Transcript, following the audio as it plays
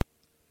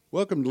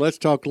Welcome to Let's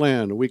Talk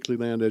Land, a weekly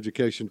land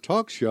education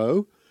talk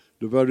show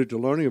devoted to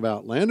learning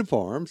about land and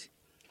farms,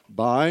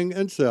 buying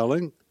and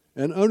selling,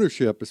 and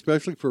ownership,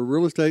 especially for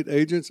real estate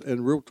agents and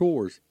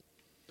realtors.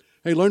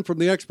 Hey, learn from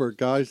the expert,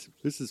 guys.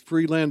 This is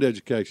free land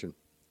education.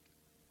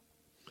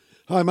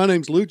 Hi, my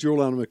name's Lou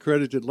Jewell. I'm an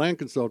accredited land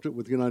consultant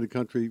with United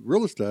Country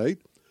Real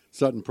Estate,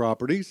 Sutton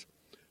Properties,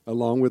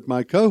 along with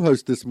my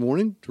co-host this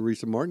morning,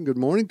 Teresa Martin. Good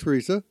morning,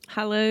 Teresa.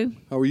 Hello.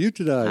 How are you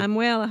today? I'm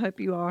well. I hope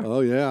you are. Oh,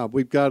 yeah.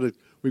 We've got a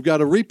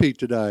repeat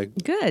today.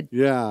 Good.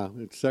 Yeah,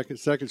 it's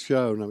second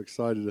show, and I'm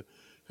excited to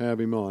have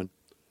him on.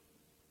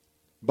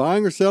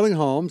 Buying or selling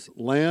homes,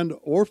 land,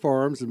 or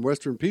farms in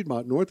western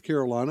Piedmont, North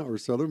Carolina, or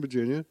southern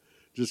Virginia,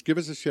 just give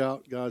us a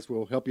shout, guys.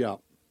 We'll help you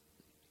out.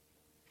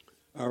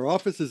 Our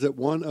office is at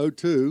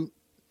 102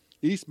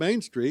 East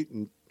Main Street,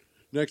 and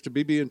next to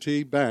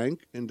BB&T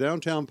Bank in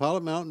downtown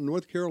Pilot Mountain,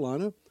 North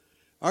Carolina.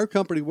 Our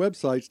company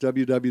website's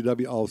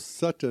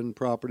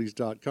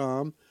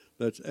www.allsuttonproperties.com.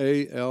 That's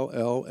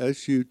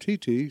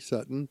ALLSUTT,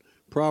 Sutton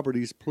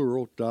Properties,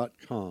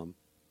 plural.com.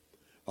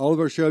 All of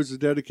our shows are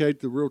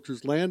dedicated to the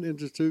Realtors Land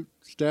Institute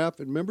staff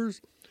and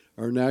members.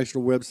 Our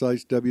national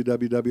website's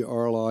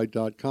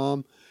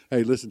www.rli.com.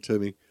 Hey, listen to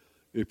me.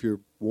 If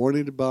you're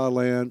wanting to buy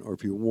land or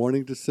if you're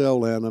wanting to sell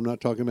land, I'm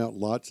not talking about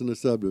lots in a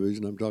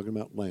subdivision. I'm talking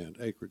about land,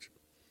 acreage,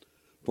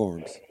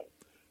 farms.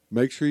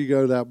 Make sure you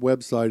go to that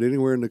website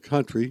anywhere in the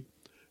country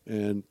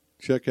and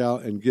check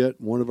out and get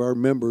one of our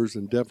members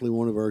and definitely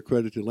one of our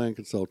accredited land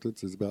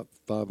consultants. There's about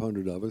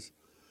 500 of us.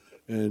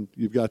 And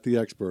you've got the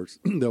experts.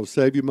 They'll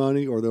save you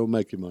money or they'll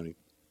make you money.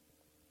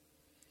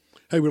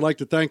 Hey, we'd like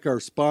to thank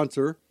our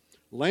sponsor,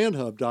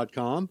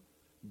 landhub.com.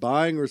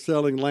 Buying or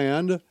selling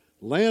land,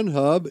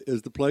 LandHub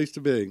is the place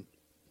to be.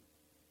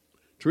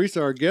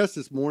 Teresa, our guest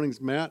this morning's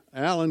Matt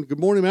Allen. Good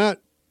morning, Matt.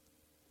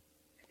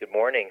 Good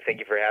morning. Thank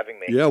you for having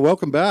me. Yeah,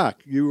 welcome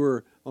back. You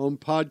were on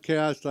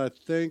podcast, I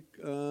think,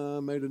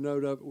 made a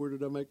note of it. Where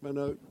did I make my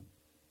note?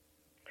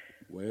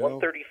 Well,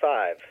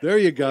 135. There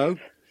you go.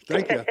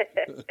 Thank you.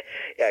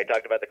 Yeah, I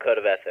talked about the Code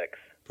of Ethics.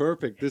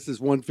 Perfect. This is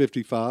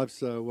 155,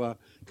 so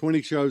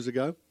 20 shows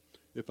ago,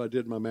 if I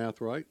did my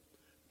math right.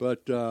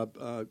 But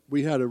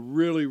we had a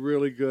really,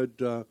 really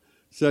good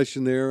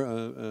session there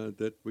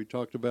that we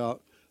talked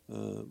about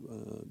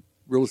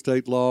real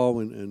estate law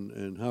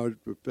and how it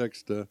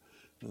affects the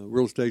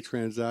real estate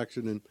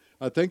transaction. And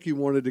I think you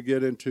wanted to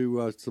get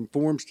into some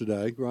forms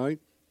today, right?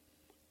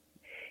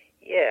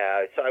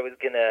 Yeah, so I was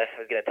gonna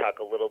talk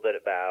a little bit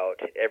about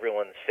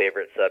everyone's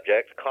favorite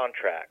subject,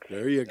 contracts.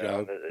 There you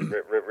go.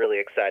 Really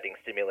exciting,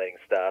 stimulating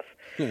stuff.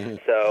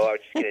 So I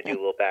was just gonna do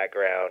a little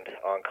background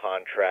on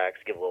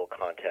contracts, give a little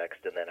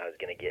context, and then I was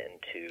gonna get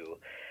into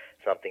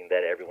something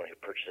that everyone who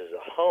purchases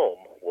a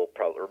home will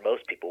probably, or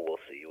most people will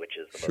see, which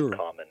is the most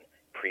common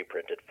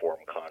pre-printed form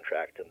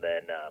contract, and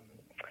then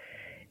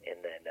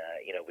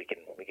we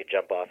can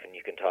jump off and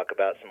you can talk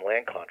about some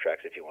land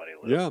contracts if you want to.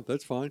 Yeah,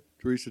 that's fine,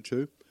 Teresa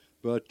too.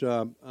 But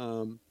you're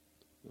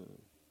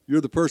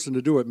the person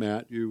to do it,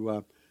 Matt.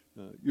 You're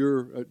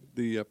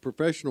the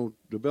professional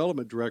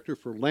development director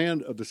for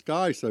Land of the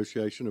Sky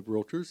Association of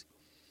Realtors,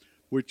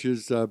 which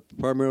is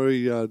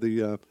primarily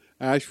the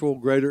Asheville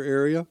greater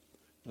area.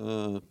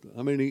 The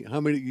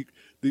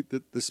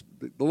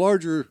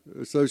larger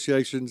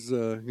associations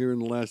here in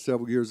the last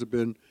several years have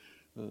been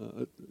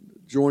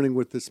joining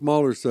with the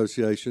smaller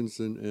associations,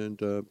 and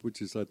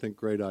which is, I think, a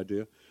great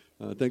idea.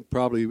 I think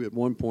probably at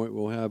one point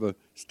we'll have a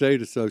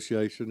state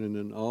association, and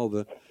then all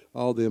the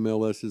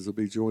MLSs will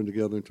be joined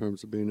together in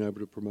terms of being able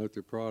to promote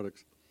their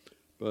products.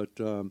 But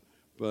yeah,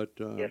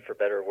 for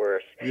better or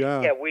worse.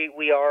 Yeah.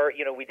 We are.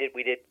 We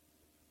did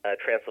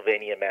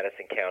Transylvania and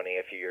Madison County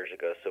a few years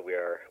ago, so we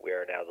are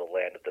now the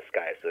Land of the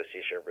Sky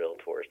Association of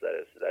Realtors. That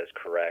is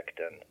correct.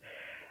 And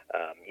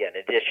in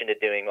addition to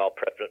doing all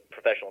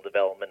professional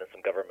development and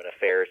some government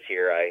affairs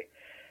here, I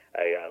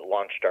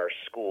launched our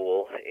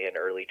school in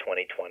early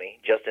 2020,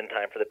 just in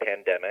time for the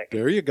pandemic.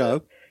 There you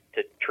go.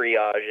 To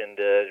triage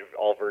into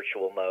all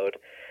virtual mode.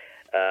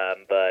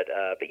 But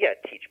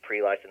teach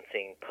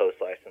pre-licensing,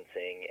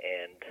 post-licensing,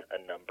 and a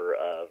number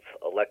of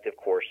elective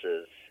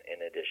courses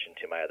in addition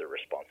to my other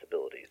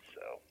responsibilities.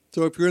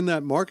 So if you're in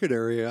that market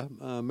area,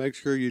 make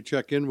sure you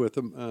check in with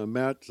them.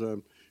 Matt's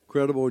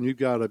credible, and you've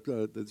got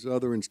there's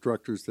other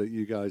instructors that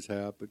you guys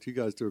have, but you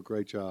guys do a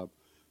great job.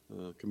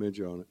 Commend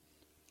you on it.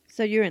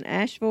 So you're in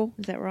Asheville,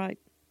 is that right?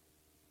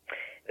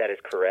 That is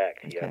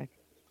correct, okay. Yeah.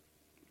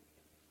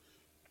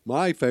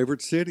 My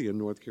favorite city in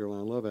North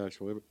Carolina. I love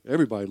Asheville.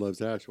 Everybody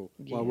loves Asheville.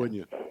 Yeah. Why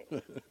wouldn't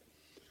you?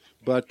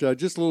 But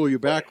just a little of your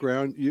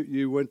background.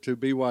 You went to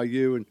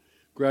BYU and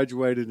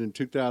graduated in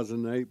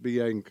 2008,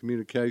 BA in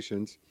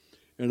Communications,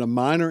 and a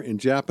minor in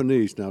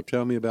Japanese. Now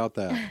tell me about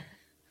that.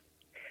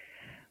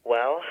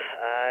 Well,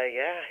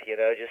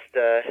 just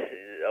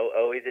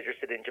always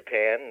interested in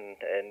Japan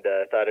and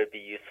thought it'd be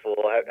useful.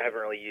 I haven't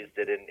really used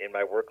it in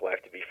my work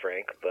life, to be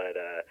frank, but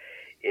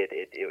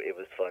it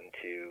was fun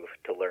to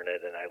learn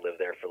it, and I lived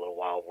there for a little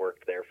while,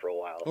 worked there for a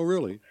while. Oh,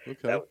 really?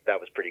 Okay. That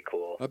was pretty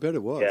cool. I bet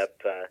it was.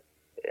 Yep.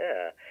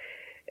 Yeah.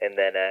 And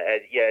then,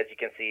 as you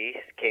can see,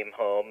 came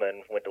home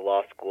and went to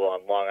law school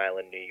on Long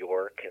Island, New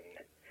York, and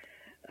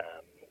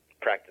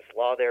practiced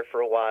law there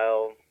for a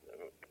while.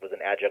 Was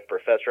an adjunct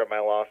professor at my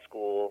law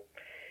school.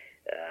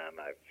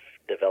 I've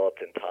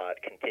developed and taught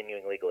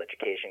continuing legal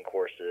education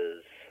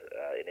courses,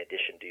 in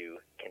addition to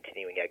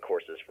continuing ed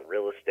courses for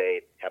real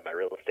estate. Have my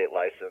real estate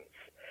license.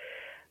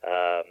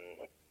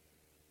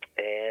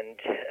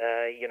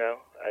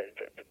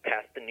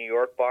 Past the New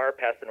York bar,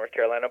 past the North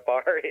Carolina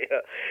bar,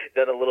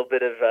 done a little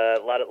bit of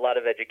a lot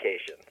of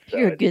education. So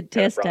You're a good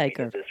test brought me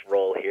taker. to this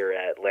role here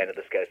at Land of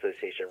the Sky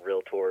Association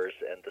Realtors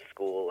and the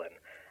school, and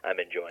I'm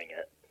enjoying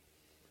it.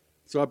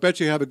 So I bet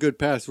you have a good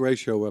pass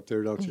ratio up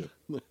there, don't you?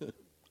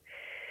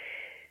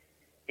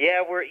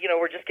 Yeah, we're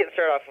just getting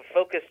started off. We're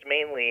focused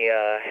mainly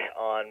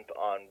on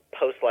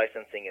post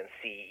licensing and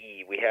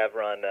CE. We have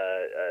run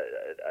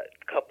a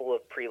couple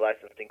of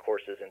pre-licensing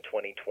courses in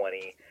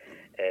 2020,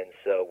 and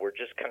so we're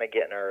just kind of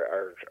getting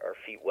our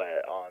feet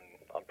wet on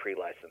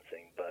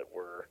pre-licensing. But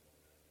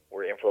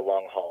we're in for the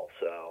long haul.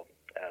 So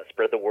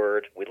spread the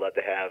word. We'd love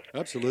to have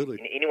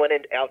Absolutely. anyone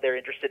out there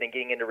interested in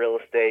getting into real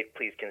estate.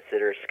 Please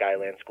consider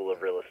Skyland School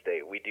of Real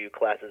Estate. We do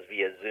classes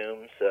via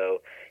Zoom,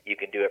 so you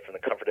can do it from the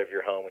comfort of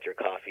your home with your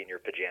coffee and your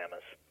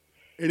pajamas.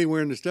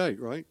 Anywhere in the state,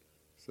 right?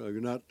 So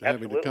you're not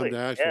having to come to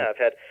Asheville. Yeah,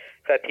 I've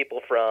had people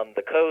from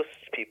the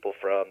coast, people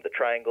from the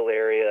Triangle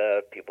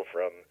area, people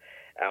from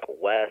out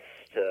west,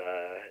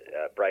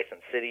 Bryson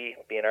City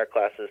be in our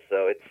classes.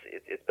 So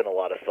it's been a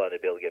lot of fun to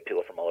be able to get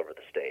people from all over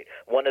the state.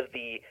 One of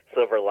the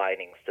silver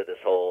linings to this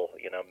whole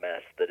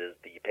mess that is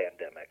the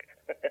pandemic.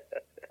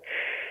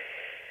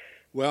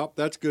 Well,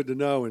 that's good to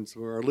know, and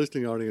for our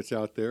listening audience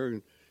out there,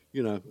 and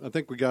I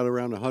think we got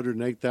around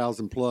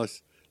 108,000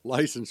 plus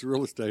licensed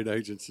real estate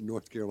agents in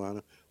North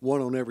Carolina,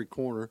 one on every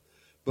corner.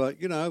 But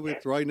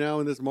it's right now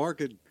in this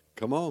market.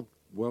 Come on,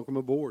 welcome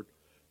aboard.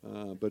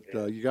 But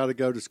you got to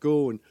go to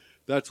school, and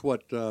that's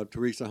what,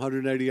 Teresa,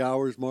 180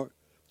 hours, Matt?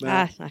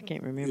 I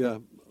can't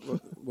remember. Yeah,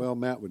 well,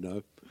 Matt would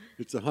know.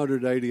 It's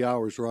 180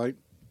 hours, right?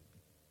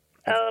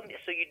 So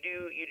you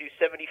do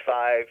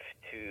 75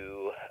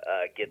 to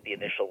get the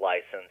initial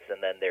license,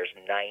 and then there's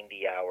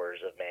 90 hours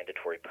of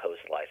mandatory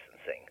post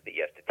licensing that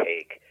you have to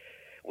take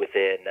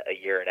within a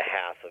year and a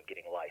half of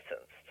getting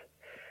licensed.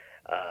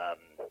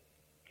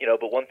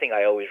 But one thing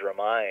I always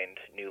remind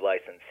new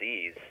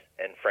licensees,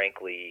 and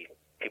frankly,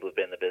 people who've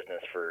been in the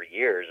business for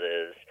years,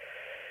 is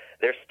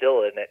there's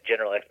still a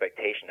general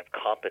expectation of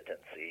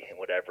competency in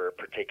whatever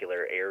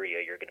particular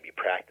area you're going to be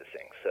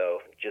practicing.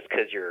 So just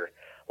because your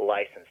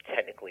license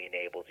technically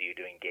enables you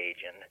to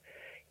engage in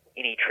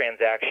any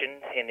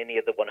transaction in any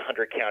of the 100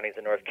 counties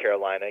in North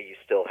Carolina, you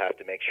still have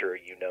to make sure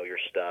you know your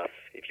stuff.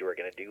 If you were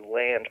going to do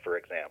land, for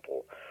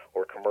example,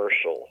 or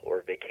commercial,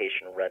 or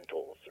vacation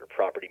rentals, or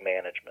property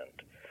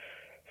management.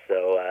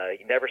 So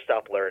you never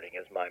stop learning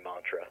is my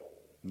mantra.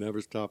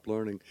 Never stop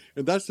learning.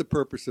 And that's the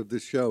purpose of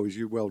this show, as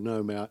you well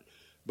know, Matt.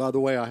 By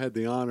the way, I had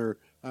the honor,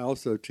 I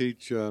also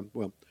teach,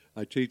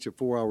 I teach a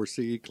 4-hour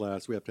CE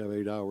class. We have to have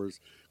 8 hours,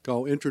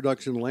 called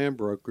Introduction to Land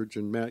Brokerage.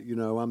 And Matt,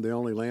 I'm the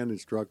only land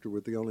instructor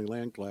with the only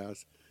land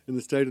class in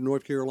the state of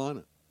North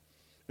Carolina.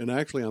 And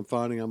actually, I'm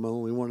finding I'm the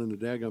only one in the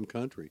daggum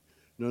country.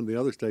 None of the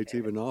other states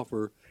even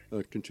offer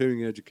a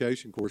continuing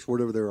education course,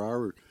 whatever their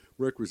hour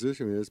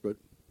requisition is, but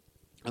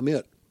I'm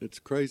it. It's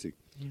crazy.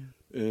 Yeah.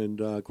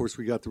 And, of course,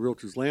 we got the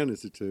Realtors Land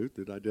Institute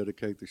that I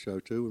dedicate the show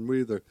to, and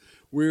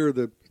we're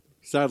the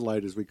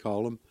satellite, as we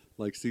call them,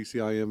 like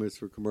CCIM is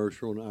for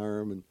commercial, and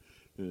IRM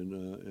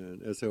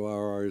and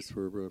SORR is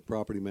for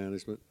property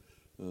management,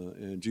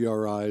 and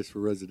GRI is for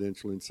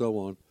residential, and so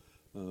on.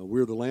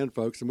 We're the land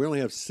folks, and we only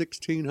have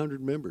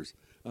 1,600 members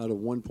out of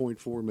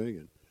 1.4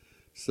 million.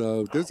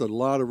 So there's a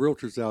lot of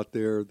realtors out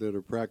there that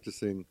are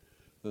practicing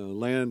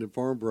land and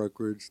farm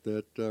brokerage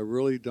that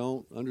really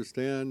don't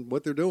understand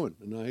what they're doing,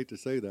 and I hate to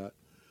say that,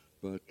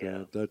 but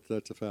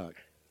that's a fact.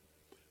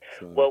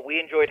 So. Well, we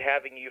enjoyed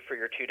having you for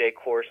your 2-day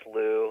course,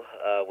 Lou,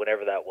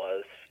 whenever that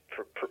was.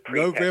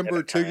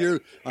 November 2 years.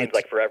 Seems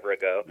like forever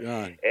ago.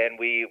 Yeah. And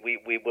we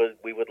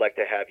would like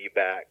to have you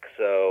back.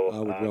 So I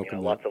would welcome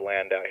lots of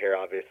land out here,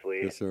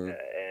 obviously. Yes, sir.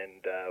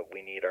 And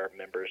we need our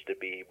members to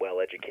be well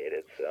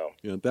educated. So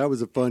that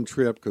was a fun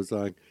trip because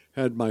I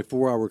had my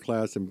 4-hour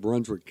class in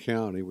Brunswick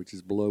County, which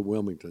is below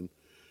Wilmington.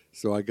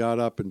 So I got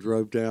up and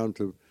drove down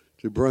to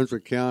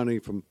Brunswick County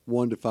from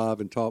 1 to 5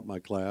 and taught my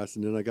class,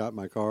 and then I got in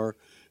my car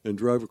and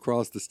drove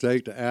across the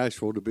state to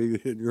Asheville to be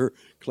in your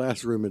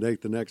classroom at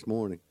 8 the next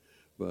morning.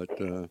 But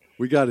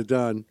we got it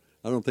done.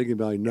 I don't think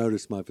anybody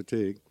noticed my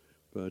fatigue,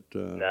 but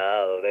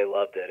no, they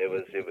loved it. It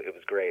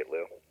was great,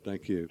 Lou.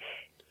 Thank you.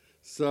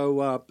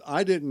 So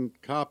I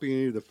didn't copy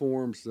any of the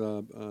forms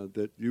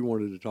that you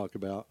wanted to talk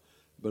about,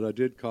 but I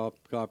did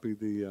copy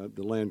the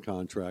land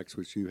contracts,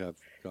 which you have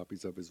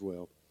copies of as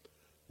well.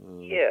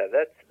 Yeah,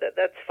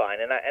 that's fine,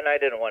 and I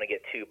didn't want to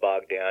get too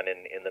bogged down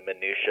in the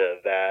minutia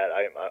of that.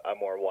 I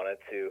more wanted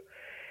to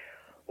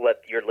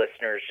let your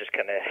listeners just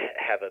kind of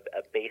have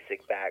a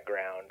basic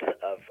background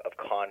of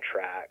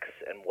contracts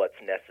and what's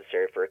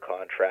necessary for a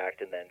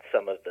contract, and then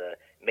some of the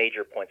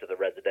major points of the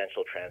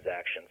residential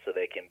transaction, so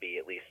they can be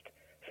at least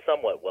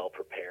somewhat well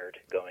prepared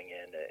going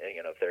in,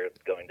 if they're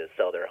going to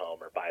sell their home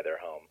or buy their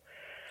home.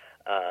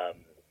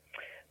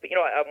 But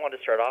I want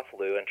to start off,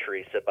 Lou and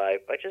Teresa, by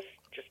just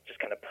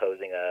kind of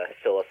posing a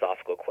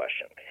philosophical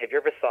question. Have you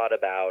ever thought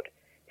about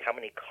how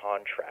many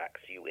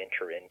contracts you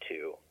enter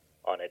into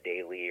on a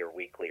daily or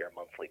weekly or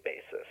monthly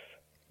basis?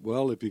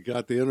 Well, if you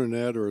got the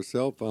internet or a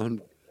cell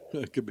phone,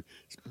 it could be,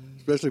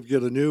 especially if you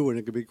get a new one,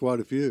 it could be quite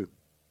a few.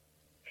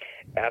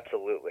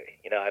 Absolutely.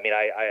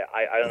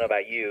 I don't know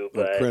about you,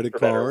 but credit for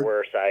better card. or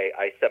worse,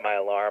 I set my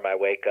alarm, I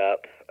wake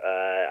up,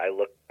 I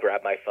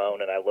grab my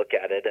phone and I look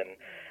at it, and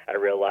I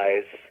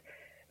realize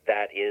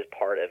that is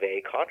part of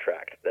a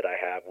contract that I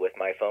have with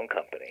my phone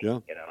company. Yeah.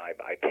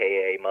 I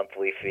pay a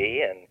monthly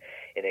fee, and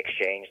in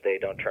exchange, they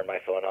don't turn my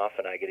phone off,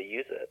 and I get to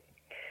use it.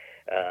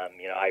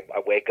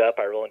 I wake up,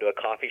 I roll into a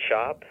coffee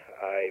shop,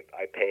 I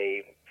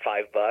pay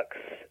 $5,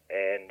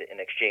 and in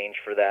exchange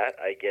for that,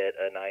 I get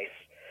a nice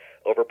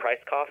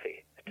overpriced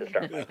coffee to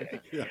start my day.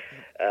 Yeah.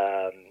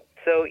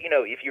 So,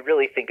 if you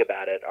really think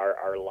about it,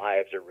 our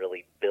lives are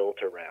really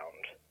built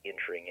around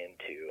entering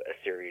into a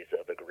series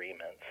of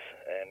agreements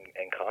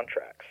and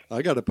contracts.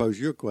 I got to pose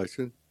you a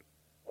question.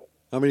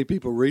 How many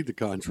people read the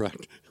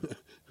contract?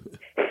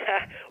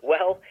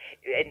 Well,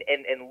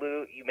 and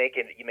Lou, you make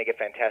a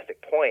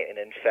fantastic point. And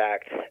in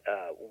fact,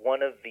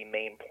 one of the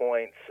main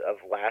points of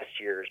last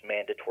year's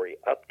mandatory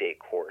update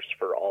course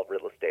for all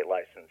real estate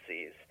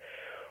licensees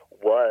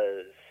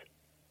was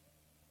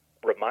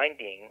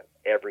reminding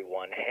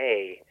everyone,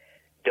 hey,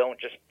 don't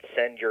just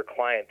send your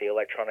client the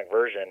electronic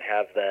version,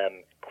 have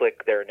them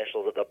click their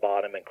initials at the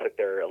bottom and click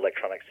their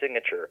electronic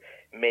signature.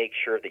 Make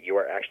sure that you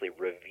are actually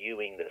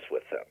reviewing this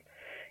with them.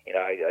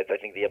 I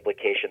think the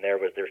implication there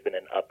was there's been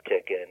an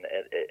uptick in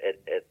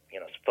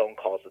phone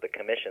calls to the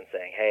commission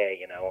saying,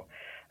 hey,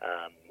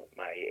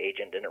 my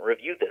agent didn't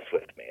review this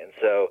with me. And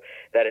so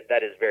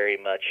that is very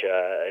much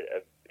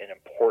an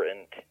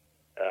important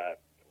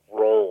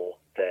role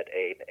that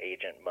an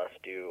agent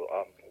must do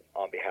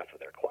on behalf of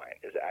their client,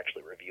 is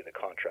actually review the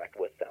contract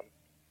with them.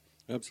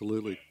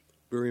 Absolutely.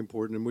 Very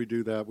important. And we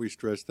do that. We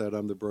stress that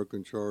on the broker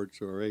in charge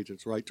to our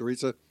agents. Right,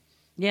 Teresa?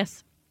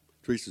 Yes.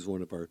 Teresa's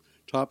one of our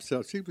top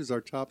sales. She was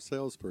our top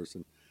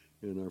salesperson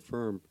in our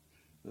firm.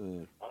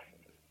 Awesome.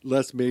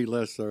 Less me,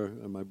 less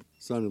my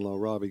son-in-law,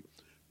 Robbie.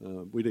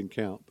 We didn't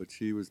count, but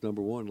she was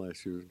number one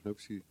last year. Hope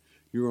you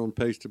were on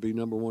pace to be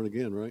number one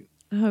again, right?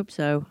 I hope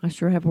so. I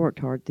sure have worked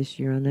hard this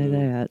year. I know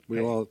that. We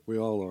all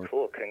are.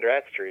 Cool.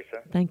 Congrats,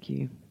 Teresa. Thank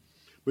you.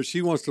 But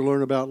she wants to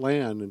learn about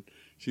land, and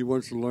she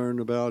wants to learn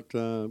about,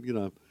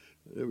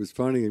 it was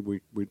funny.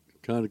 We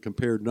kind of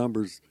compared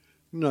numbers,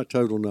 not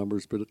total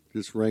numbers, but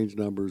just range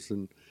numbers.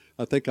 And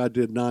I think I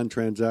did 9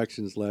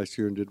 transactions last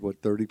year and did,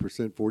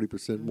 30%,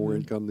 40% more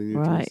income than you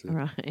did. Right, So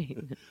right.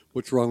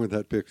 what's wrong with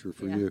that picture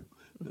for Yeah. you?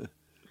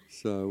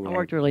 So I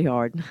worked really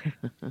hard.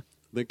 I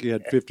think you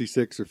had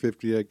 56 or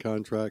 58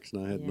 contracts,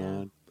 and I had Yeah.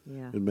 9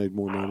 Yeah. and made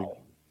more money. Wow.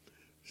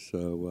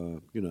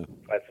 So,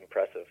 That's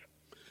impressive.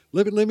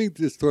 Let me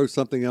just throw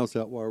something else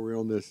out while we're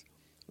on this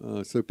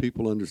so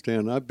people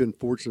understand. I've been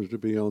fortunate to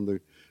be on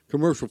the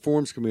Commercial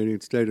Forms Committee in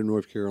the state of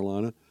North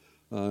Carolina.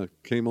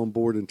 Came on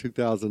board in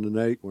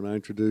 2008 when I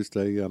introduced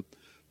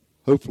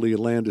hopefully a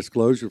land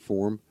disclosure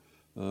form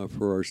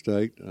for our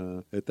state.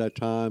 At that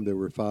time, there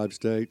were 5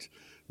 states,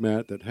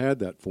 Matt, that had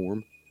that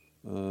form.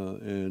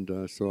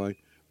 So I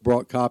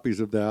brought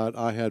copies of that.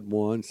 I had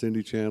one.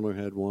 Cindy Chandler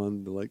had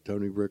one. The late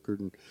Tony Rickard,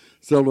 and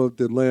several of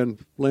the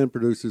land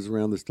producers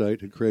around the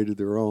state had created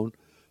their own,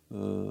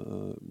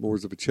 more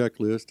as of a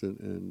checklist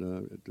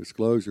and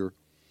disclosure,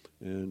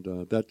 and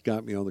that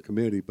got me on the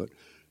committee. But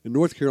in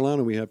North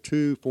Carolina, we have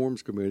 2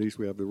 forms committees.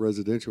 We have the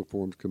Residential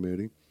Forms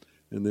Committee,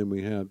 and then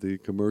we have the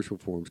Commercial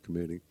Forms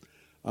Committee.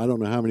 I don't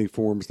know how many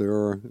forms there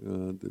are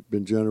that have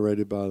been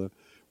generated by the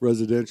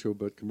residential,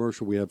 but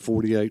commercial we have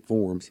 48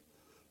 forms.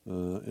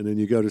 And then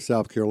you go to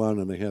South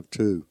Carolina and they have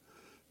 2.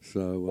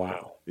 So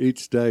Wow. Each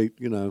state,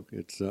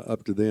 it's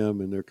up to them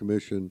and their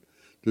commission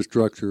to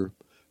structure.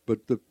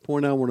 But the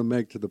point I want to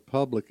make to the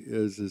public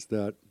is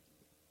that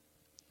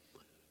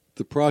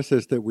the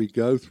process that we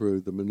go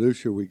through, the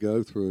minutia we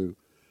go through,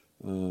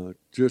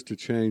 just to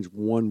change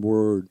one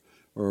word,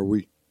 or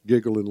we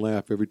giggle and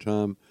laugh every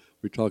time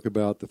we talk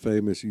about the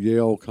famous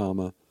Yale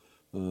comma,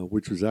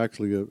 which was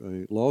actually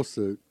a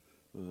lawsuit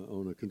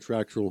on a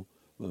contractual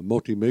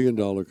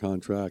multi-million-dollar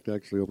contract,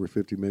 actually over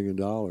 $50 million.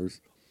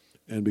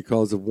 And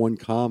because of one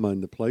comma in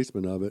the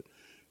placement of it,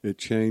 it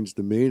changed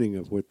the meaning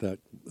of what that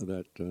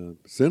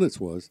sentence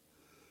was,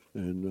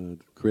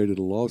 and created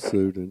a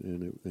lawsuit,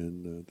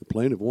 and the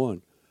plaintiff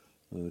won.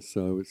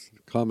 So it's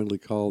commonly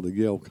called the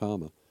Yale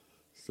comma.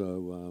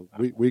 So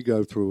we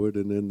go through it,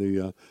 and then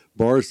the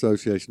Bar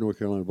Association, North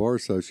Carolina Bar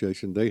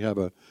Association, they have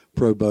a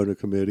pro bono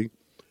committee.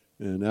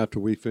 And after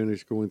we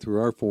finish going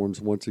through our forms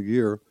once a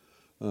year,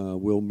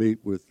 we'll meet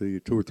with the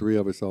 2 or 3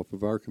 of us off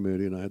of our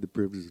committee, and I had the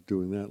privilege of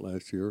doing that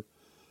last year.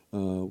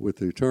 with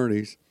the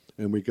attorneys,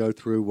 and we go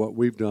through what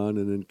we've done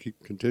and then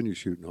continue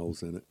shooting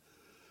holes in it.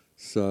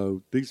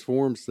 So these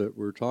forms that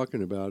we're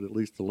talking about, at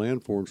least the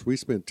land forms, we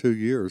spent 2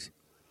 years,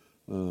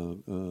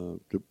 adding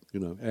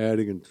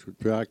and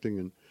subtracting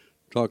and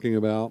talking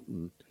about,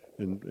 and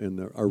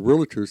our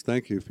realtors.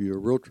 Thank you. If you're a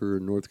realtor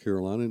in North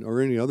Carolina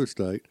or any other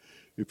state,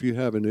 if you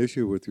have an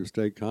issue with your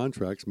state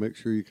contracts, make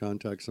sure you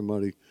contact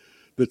somebody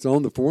that's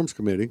on the forms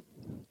committee,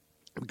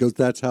 because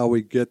that's how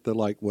we get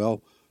the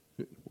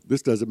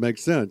this doesn't make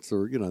sense,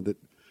 or that,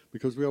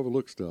 because we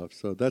overlook stuff.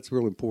 So that's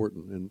real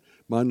important. And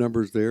my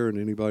number's there, and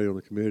anybody on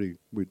the committee,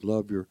 we'd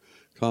love your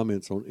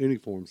comments on any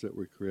forms that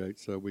we create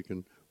so we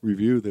can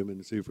review them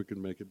and see if we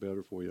can make it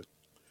better for you.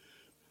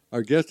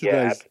 Our guest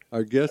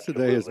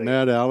today is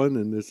Matt Allen,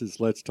 and this is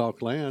Let's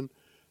Talk Land.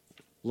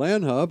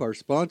 Land Hub, our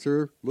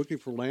sponsor, looking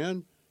for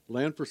land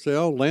for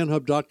sale,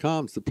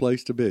 landhub.com is the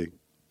place to be.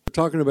 We're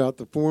talking about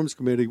the Forms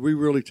Committee. We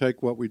really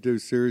take what we do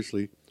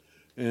seriously,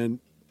 and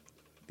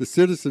the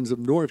citizens of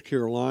North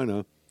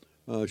Carolina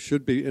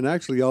should be, and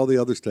actually all the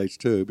other states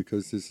too,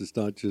 because this is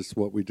not just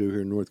what we do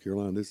here in North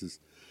Carolina. This is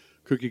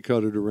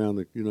cookie-cutted around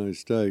the United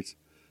States.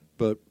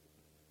 But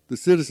the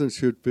citizens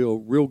should feel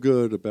real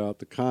good about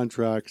the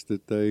contracts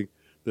that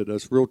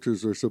us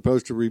realtors are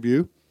supposed to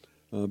review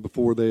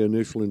before they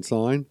initial and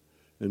sign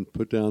and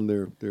put down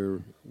their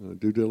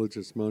due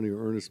diligence money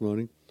or earnest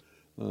money,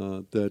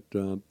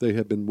 that they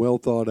have been well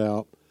thought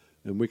out.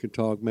 And we can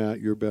talk, Matt,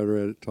 you're better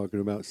at it, talking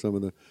about some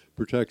of the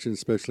protections,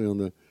 especially on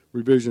the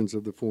revisions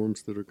of the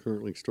forms that are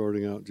currently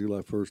starting out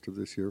July 1st of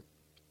this year.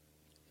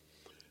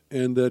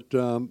 And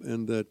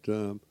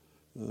that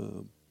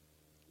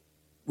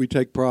we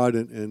take pride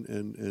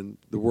in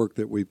the work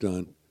that we've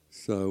done.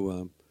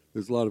 So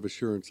there's a lot of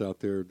assurance out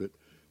there that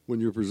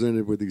when you're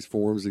presented with these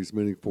forms, these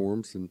many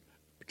forms and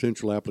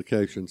potential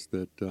applications,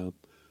 that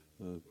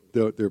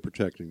they're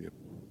protecting you.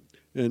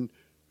 And,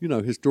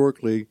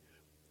 historically,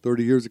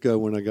 30 years ago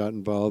when I got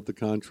involved, the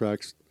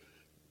contracts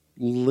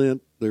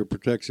lent their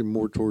protection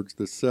more towards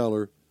the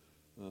seller,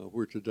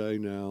 where today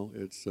now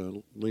it's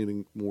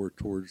leaning more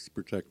towards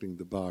protecting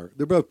the buyer.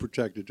 They're both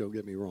protected, don't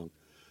get me wrong.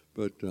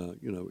 But,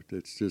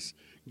 it's just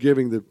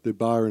giving the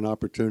buyer an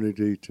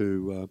opportunity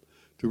to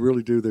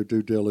really do their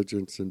due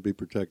diligence and be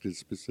protected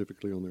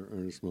specifically on their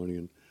earnest money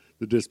and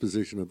the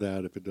disposition of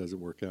that if it doesn't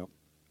work out.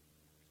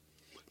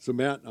 So,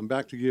 Matt, I'm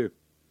back to you.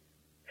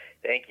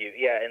 Thank you.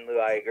 Yeah, and Lou,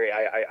 I agree.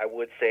 I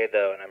would say,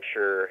 though, and I'm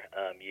sure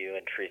you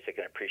and Teresa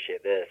can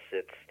appreciate this,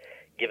 it's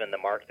given the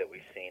mark that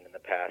we've seen in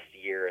the past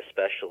year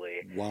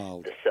especially,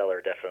 wow, the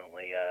seller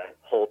definitely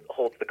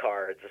holds the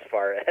cards as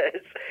far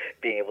as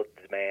being able to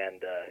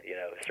demand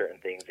certain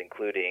things,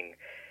 including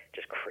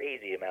just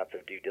crazy amounts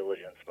of due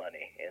diligence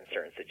money in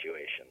certain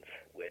situations,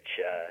 which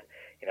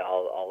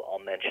I'll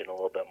mention a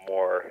little bit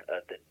more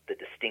the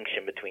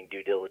distinction between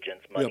due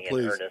diligence money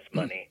and earnest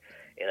money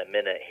in a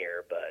minute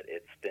here, but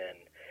it's been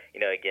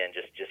again,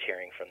 just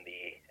hearing from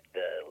the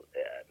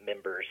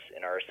members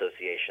in our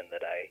association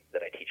that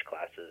I teach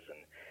classes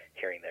and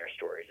hearing their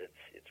stories,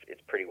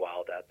 it's pretty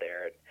wild out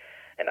there.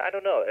 And I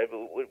don't know,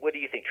 what do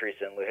you think,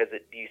 Teresa and Lou?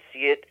 Do you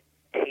see it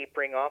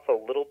tapering off a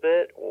little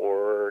bit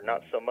or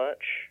not so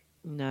much?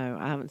 No,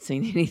 I haven't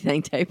seen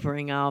anything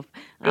tapering off.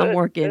 Good, I'm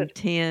working good.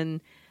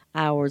 10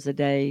 hours a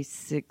day,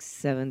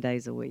 6-7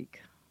 days a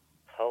week.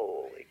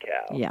 Holy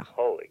cow! Yeah.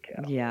 Holy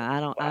cow! Yeah, I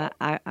don't. Wow.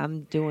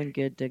 I'm doing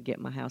good to get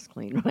my house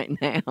clean right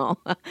now.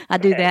 I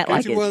do that Aren't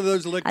like you one of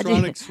those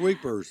electronic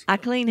sweepers? I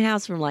clean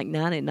house from like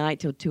 9 at night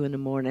till 2 in the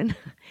morning,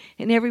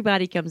 and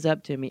everybody comes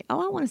up to me.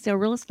 Oh, I want to sell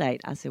real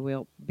estate. I said,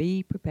 well,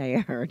 be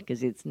prepared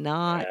because it's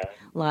not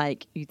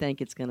like you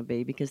think it's going to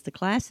be. Because the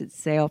class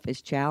itself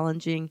is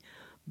challenging,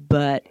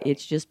 but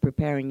it's just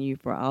preparing you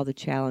for all the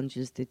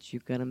challenges that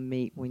you're going to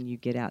meet when you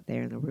get out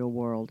there in the real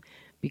world.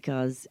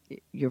 Because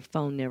your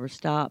phone never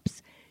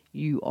stops.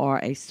 You are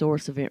a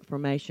source of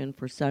information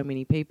for so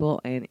many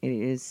people, and it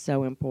is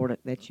so important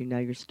that you know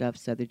your stuff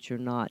so that you're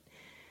not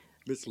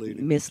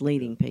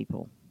misleading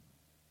people.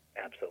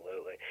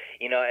 Absolutely.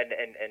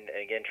 And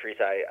again,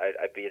 Teresa,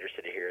 I'd be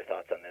interested to hear your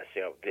thoughts on this.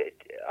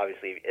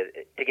 Obviously,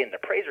 to get an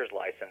appraiser's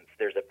license,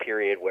 there's a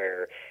period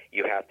where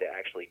you have to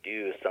actually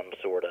do some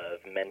sort of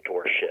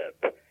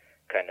mentorship,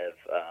 kind of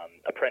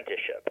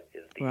apprenticeship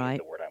is the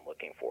word I'm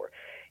looking for.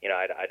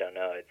 I don't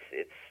know.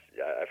 It's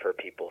I've heard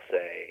people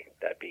say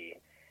that'd be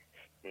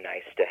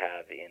nice to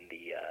have in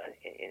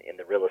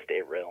the real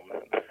estate realm,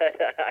 but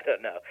I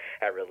don't know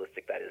how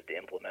realistic that is to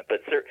implement.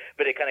 But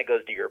it kind of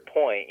goes to your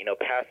point.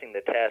 Passing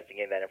the test and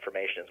getting that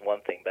information is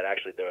one thing, but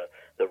actually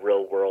the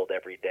real world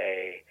every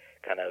day,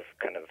 kind of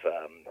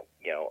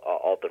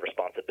all the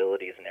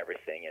responsibilities and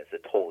everything is a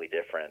totally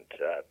different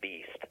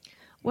beast.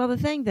 Well, the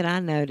thing that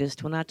I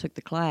noticed when I took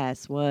the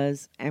class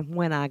was, and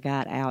when I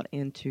got out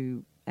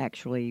into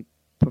actually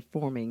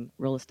performing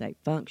real estate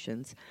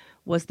functions,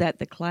 was that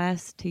the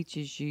class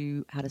teaches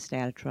you how to stay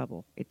out of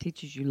trouble. It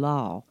teaches you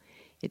law.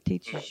 It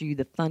teaches you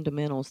the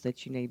fundamentals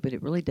that you need, but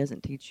it really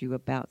doesn't teach you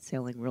about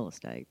selling real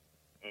estate.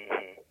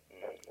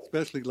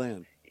 Especially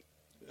land.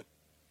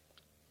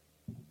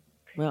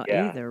 Well,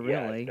 Yeah, either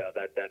yeah, really. no,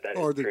 that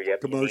Or is the true.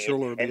 Yep,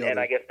 commercial or the and other.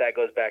 I guess that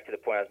goes back to the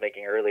point I was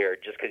making earlier.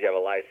 Just because you have a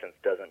license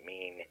doesn't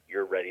mean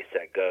you're ready,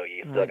 set, go.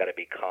 You still Right. got to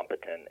be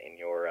competent in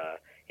your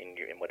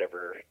in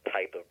whatever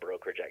type of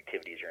brokerage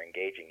activities you're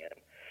engaging in.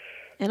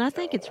 And I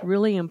think it's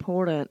really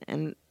important,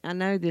 and I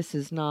know this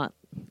is not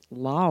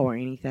law or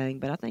anything,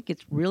 but I think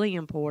it's really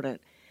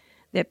important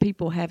that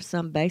people have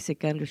some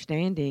basic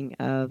understanding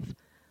of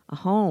a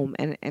home.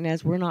 And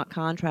as we're not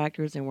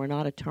contractors and we're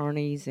not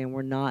attorneys and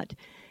we're not,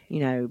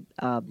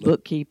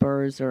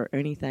 bookkeepers or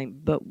anything,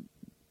 but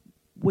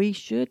we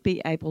should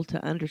be able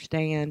to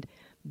understand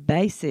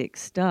basic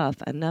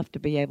stuff enough to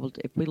be able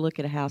to, if we look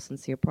at a house and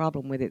see a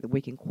problem with it, that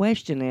we can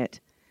question it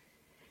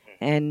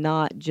and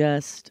not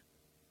just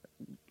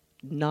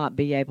not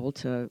be able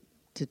to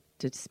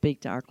speak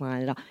to our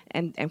client at all.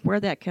 And where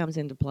that comes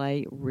into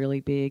play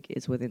really big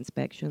is with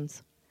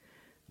inspections.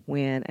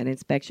 When an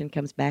inspection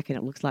comes back and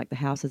it looks like the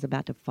house is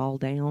about to fall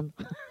down.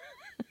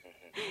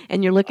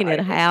 And you're looking at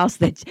a house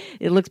that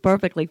it looks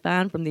perfectly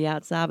fine from the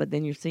outside, but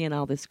then you're seeing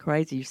all this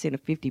crazy. You're seeing a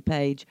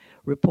 50-page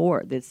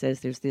report that says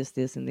there's this,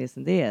 this, and this,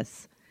 and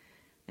this.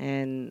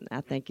 And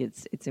I think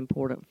it's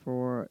important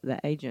for the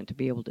agent to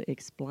be able to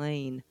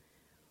explain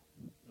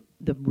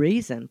the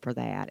reason for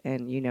that,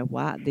 and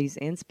why these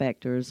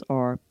inspectors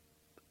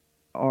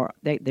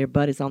their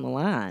butt is on the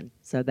line,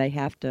 so they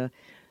have to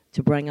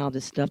bring all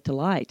this stuff to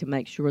light to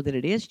make sure that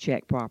it is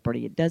checked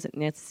properly. It doesn't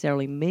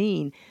necessarily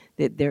mean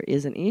that there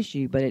is an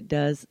issue, but it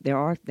does. They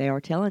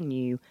are telling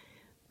you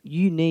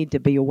need to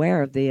be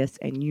aware of this,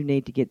 and you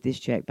need to get this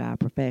checked by a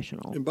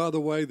professional. And by the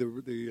way,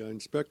 the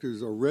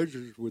inspectors are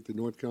registered with the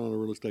North Carolina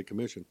Real Estate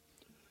Commission,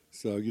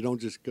 so you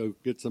don't just go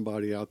get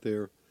somebody out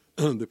there.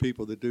 The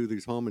people that do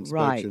these home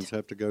inspections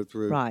have to go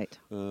through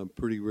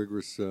pretty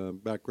rigorous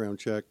background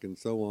check and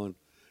so on.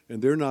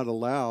 And they're not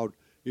allowed,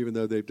 even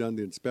though they've done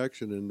the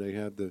inspection and they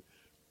have the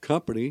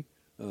company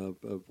of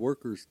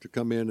workers to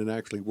come in and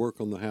actually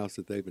work on the house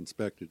that they've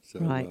inspected. So,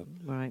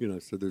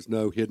 so there's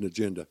no hidden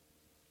agenda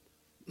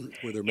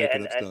where they're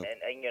making up stuff.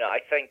 And I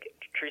think,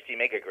 Teresa, you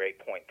make a great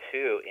point,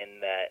 too, in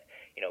that,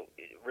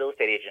 real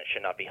estate agents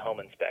should not be home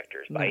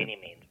inspectors by any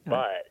means,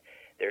 but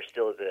there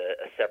still is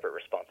a separate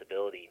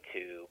responsibility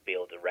to be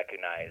able to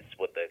recognize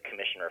what the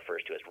commission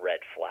refers to as red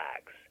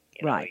flags.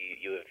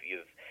 You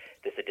have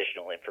this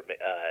additional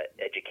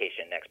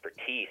education and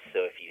expertise.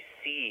 So if you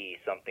see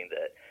something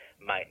that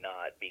might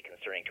not be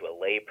concerning to a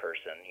lay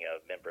person,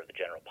 a member of the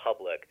general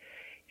public,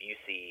 if you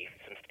see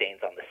some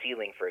stains on the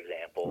ceiling, for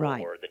example,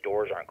 or the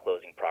doors aren't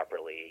closing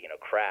properly,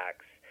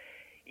 cracks.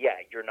 Yeah,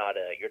 you're not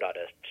a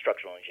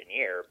structural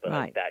engineer,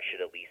 but that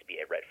should at least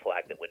be a red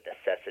flag that would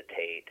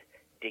necessitate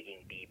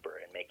digging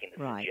deeper and making the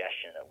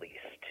suggestion at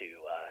least to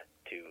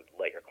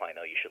let your client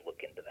know you should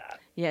look into that.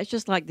 Yeah, it's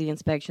just like the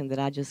inspection that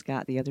I just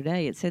got the other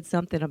day. It said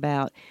something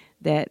about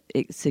that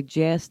it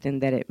suggests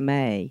and that it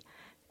may.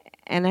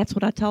 And that's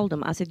what I told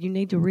them. I said, you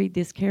need to read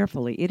this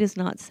carefully. It is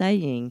not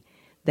saying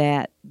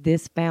that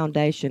this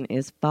foundation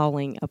is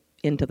falling up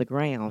into the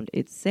ground.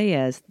 It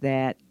says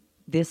that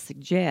this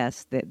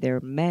suggests that there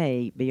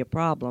may be a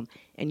problem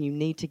and you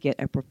need to get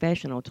a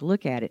professional to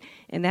look at it.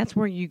 And that's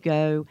where you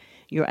go.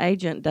 Your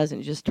agent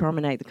doesn't just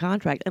terminate the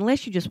contract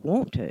unless you just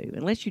want to,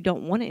 unless you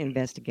don't want to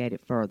investigate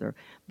it further.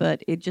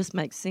 But it just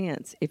makes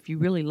sense if you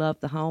really love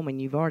the home and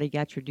you've already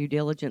got your due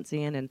diligence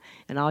in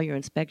and all your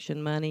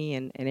inspection money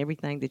and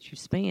everything that you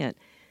spent,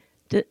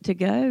 to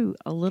go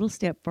a little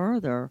step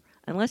further,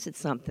 unless it's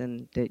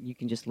something that you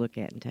can just look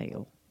at and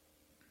tell.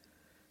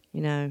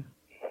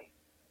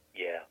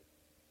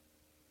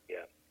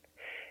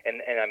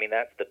 And I mean,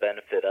 that's the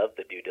benefit of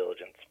the due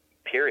diligence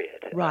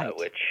period,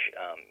 which,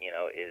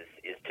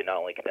 is to not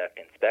only conduct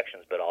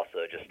inspections, but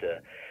also just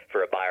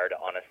for a buyer to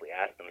honestly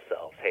ask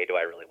themselves, hey, do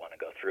I really want to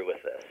go through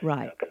with this?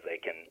 Right. Because they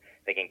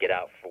can get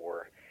out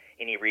for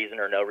any reason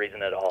or no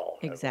reason at all.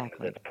 Exactly. As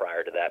long as it's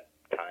prior to that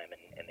time,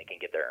 and they can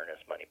get their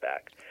earnest money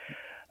back.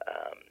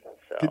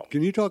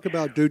 Can you talk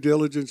about due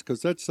diligence?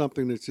 Because that's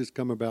something that's just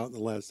come about in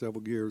the last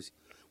several years.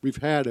 We've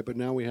had it, but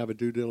now we have a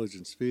due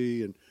diligence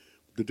fee, and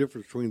the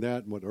difference between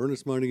that and what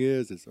earnest money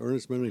is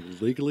earnest money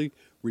legally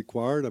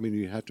required? I mean,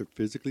 you have to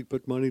physically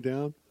put money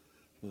down.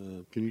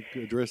 Can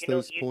you address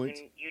those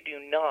points? You do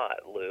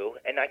not, Lou,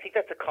 and I think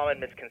that's a common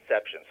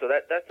misconception. So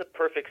that's a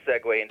perfect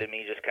segue into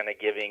me just kind of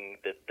giving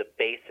the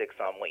basics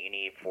on what you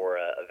need for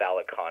a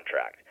valid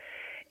contract.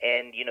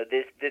 And,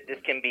 this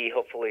can be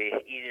hopefully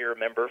easier to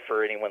remember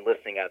for anyone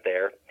listening out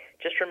there.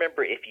 Just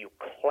remember, if you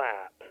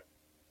clap,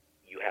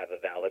 you have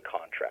a valid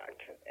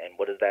contract. And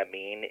what does that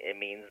mean? It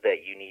means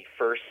that you need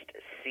first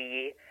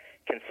C,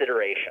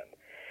 consideration.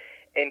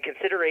 And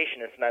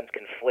consideration is sometimes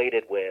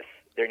conflated with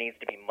there needs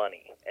to be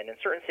money. And in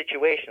certain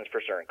situations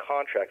for certain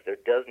contracts, there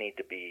does need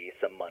to be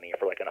some money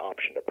for like an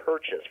option to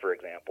purchase, for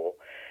example.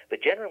 But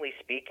generally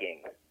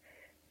speaking,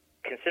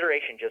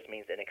 consideration just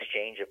means an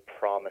exchange of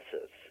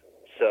promises.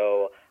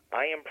 So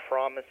I am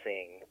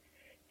promising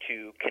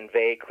to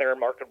convey clear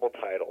and marketable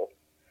title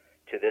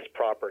to this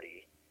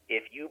property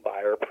if you,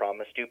 buyer,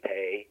 promise to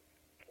pay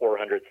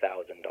 $400,000.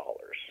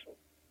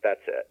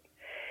 That's it.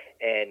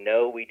 And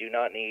no, we do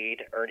not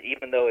need,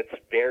 even though it's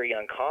very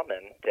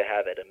uncommon to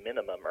have at a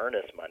minimum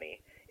earnest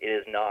money, it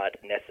is not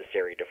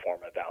necessary to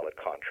form a valid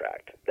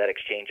contract. That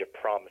exchange of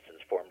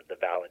promises forms the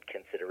valid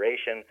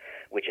consideration,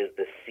 which is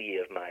the C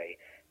of my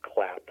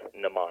CLAP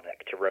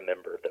mnemonic to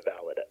remember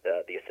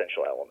the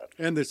essential elements.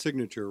 And the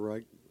signature,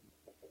 right?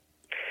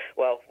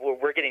 Well,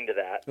 we're getting to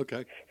that.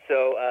 Okay.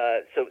 So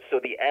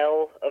the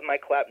L of my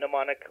CLAP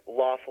mnemonic,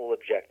 lawful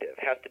objective,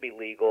 has to be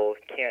legal.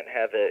 Can't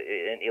have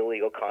an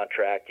illegal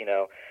contract.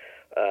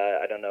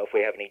 I don't know if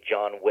we have any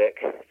John Wick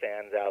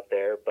fans out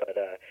there, but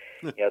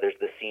there's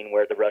the scene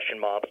where the Russian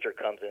mobster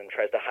comes in and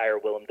tries to hire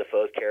Willem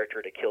Dafoe's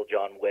character to kill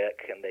John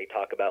Wick, and they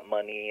talk about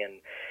money,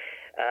 and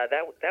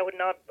that would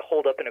not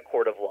hold up in a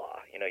court of law.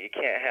 You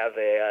can't have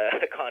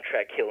a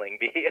contract killing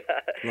be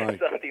right.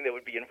 something that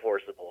would be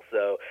enforceable.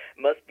 So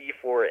must be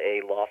for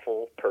a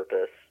lawful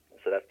purpose.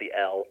 So that's the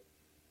L.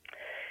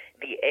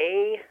 The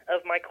A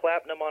of my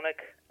CLAP mnemonic,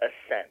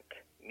 assent,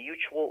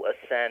 mutual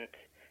assent,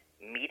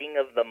 meeting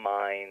of the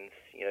minds.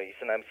 You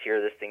sometimes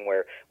hear this thing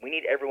where we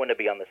need everyone to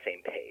be on the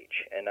same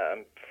page.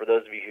 And for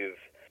those of you who've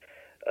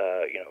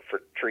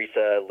for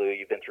Teresa, Lou,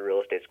 you've been through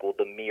real estate school,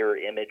 the mirror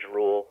image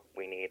rule.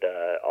 We need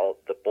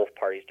both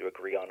parties to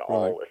agree on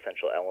all right.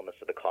 essential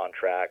elements of the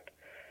contract,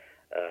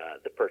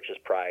 the purchase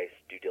price,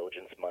 due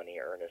diligence money,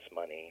 earnest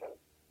money.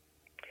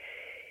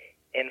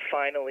 And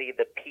finally,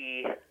 the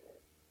P,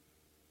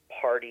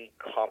 party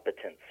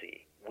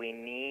competency. We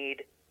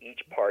need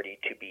each party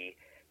to be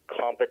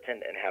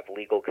competent and have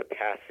legal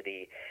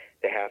capacity.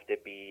 They have to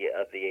be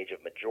of the age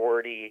of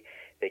majority.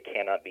 They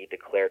cannot be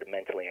declared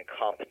mentally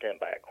incompetent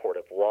by a court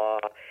of law.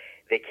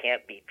 They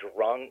can't be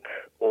drunk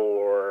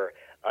or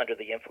under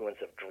the influence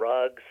of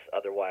drugs.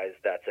 Otherwise,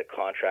 that's a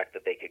contract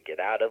that they could get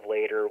out of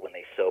later when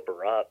they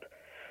sober up.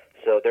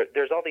 So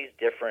there's all these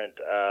different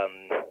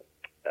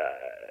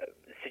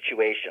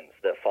situations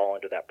that fall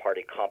under that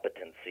party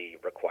competency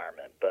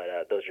requirement.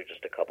 But those are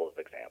just a couple of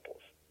examples.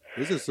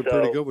 These are some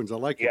pretty good ones. I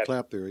like your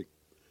CLAP theory.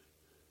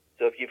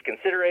 So if you have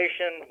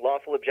consideration,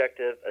 lawful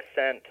objective,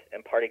 assent,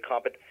 and party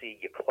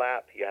competency, you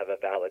CLAP, you have a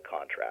valid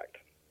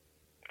contract.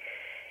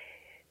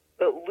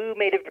 But Lou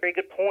made a very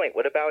good point.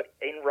 What about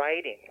in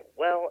writing?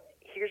 Well,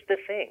 here's the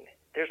thing.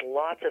 There's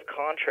lots of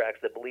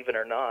contracts that, believe it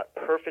or not,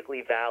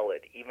 perfectly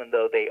valid, even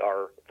though they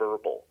are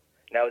verbal.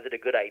 Now, is it a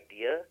good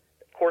idea?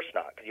 Of course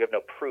not, because you have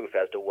no proof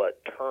as to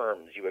what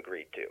terms you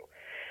agreed to.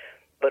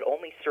 But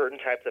only certain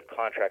types of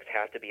contracts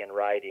have to be in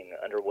writing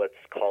under what's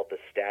called the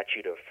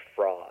statute of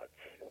frauds.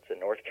 It's a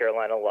North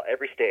Carolina law.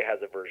 Every state has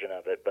a version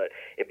of it, but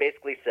it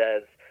basically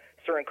says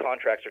certain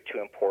contracts are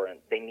too important.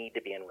 They need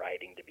to be in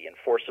writing to be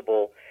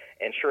enforceable.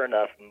 And sure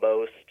enough,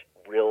 most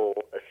real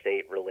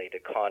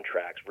estate-related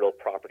contracts, real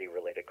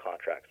property-related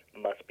contracts,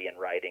 must be in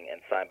writing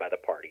and signed by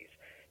the parties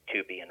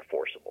to be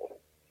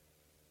enforceable.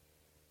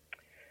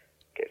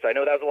 Okay, so I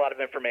know that was a lot of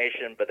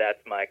information, but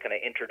that's my kind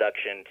of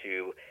introduction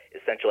to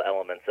essential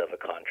elements of a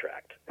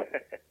contract.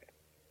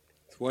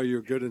 That's why you're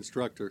a good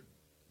instructor.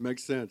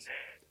 Makes sense.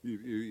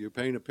 You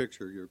paint a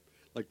picture. You're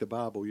like the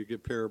Bible. You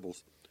get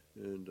parables,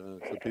 and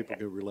so people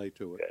can relate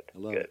to it. Good. I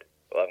love it.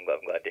 Well, I'm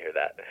glad to hear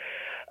that.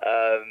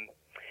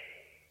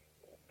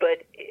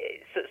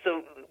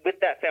 So with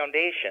that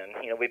foundation,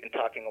 we've been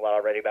talking a lot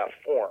already about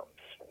forms.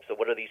 So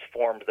what are these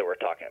forms that we're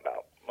talking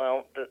about?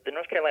 Well, the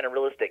North Carolina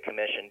Real Estate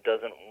Commission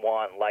doesn't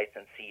want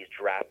licensees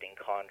drafting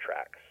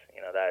contracts.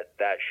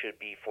 That should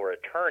be for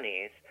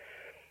attorneys.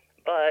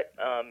 But,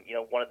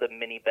 one of the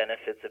many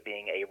benefits of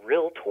being a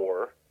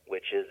realtor,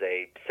 which is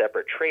a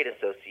separate trade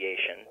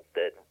association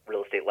that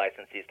real estate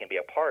licensees can be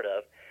a part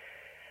of,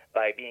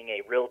 by being a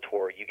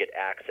realtor, you get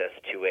access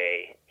to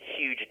a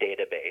huge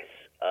database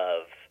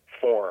of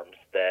forms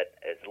that,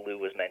 as Lou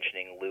was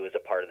mentioning, Lou is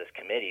a part of this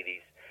committee,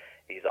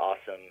 these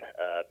awesome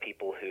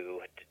people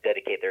who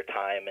dedicate their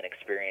time and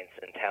experience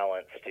and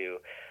talents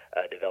to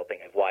developing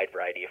a wide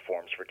variety of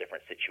forms for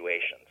different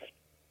situations.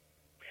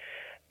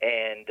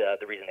 And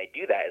the reason they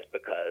do that is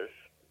because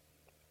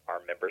our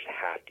members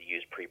have to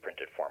use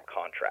pre-printed form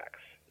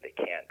contracts. They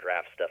can't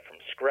draft stuff from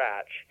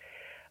scratch.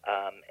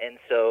 And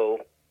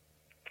so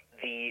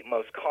the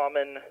most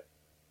common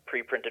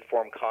pre-printed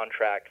form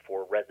contract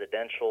for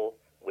residential,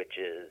 which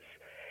is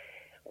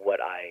what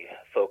I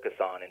focus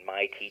on in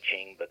my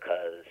teaching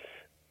because,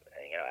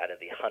 out of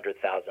the 100,000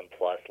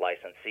 plus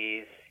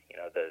licensees,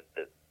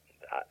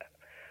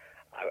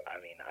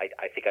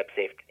 I think I'm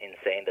safe in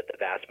saying that the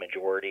vast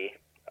majority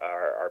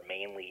are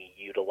mainly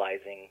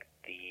utilizing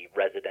the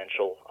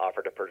residential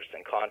offer to purchase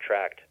and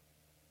contract.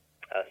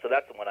 So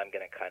that's the one I'm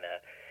going to kind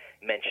of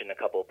mention a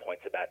couple of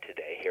points about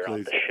today here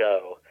on the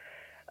show.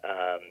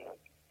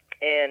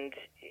 And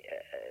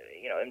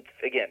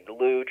again,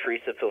 Lou,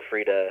 Teresa, feel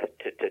free to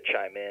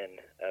chime in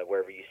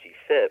wherever you see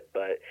fit.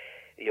 But,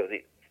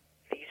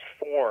 these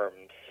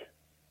forms,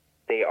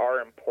 they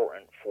are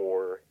important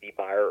for the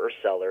buyer or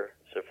seller.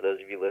 So for those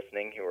of you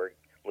listening who are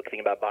thinking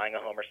about buying a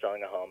home or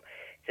selling a home,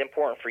 it's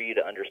important for you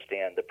to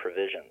understand the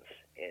provisions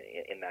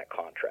in that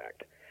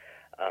contract.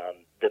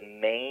 The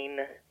main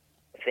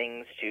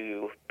things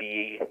to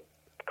be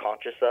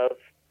conscious of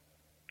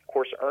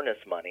course,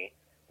 earnest money,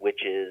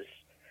 which is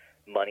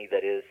money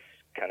that is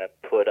kind of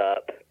put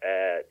up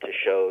to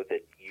show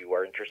that you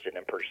are interested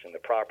in purchasing the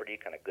property,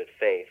 kind of good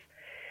faith.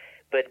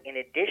 But in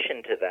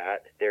addition to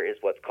that, there is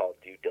what's called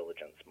due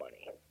diligence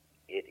money.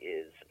 It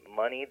is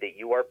money that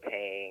you are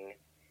paying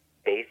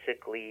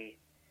basically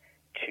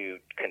to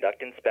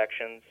conduct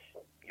inspections.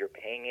 You're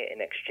paying it in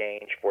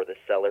exchange for the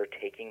seller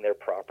taking their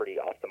property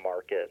off the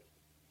market.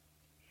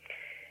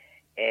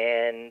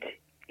 And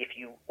if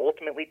you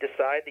ultimately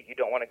decide that you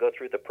don't want to go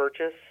through the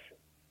purchase,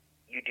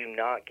 you do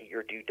not get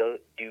your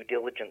due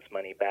diligence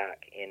money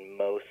back in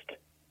most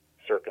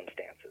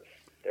circumstances.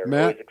 There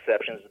are always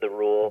exceptions to the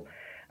rule.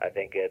 I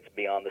think it's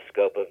beyond the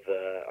scope of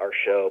our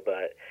show,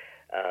 but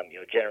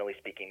generally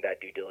speaking, that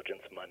due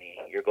diligence money,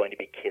 you're going to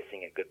be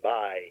kissing it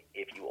goodbye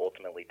if you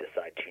ultimately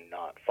decide to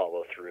not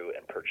follow through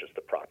and purchase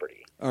the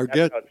property.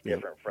 That's how it's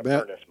different from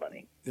earnest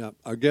money. Yeah,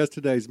 our guest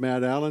today is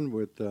Matt Allen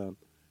with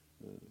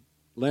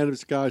Land of the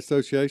Sky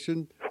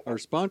Association. Our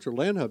sponsor,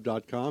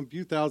 LandHub.com.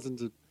 View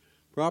thousands of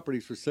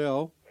properties for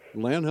sale.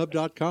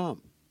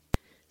 LandHub.com.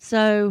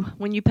 So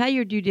when you pay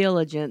your due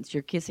diligence,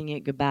 you're kissing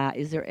it goodbye.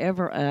 Is there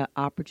ever an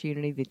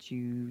opportunity that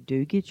you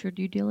do get your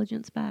due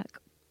diligence back?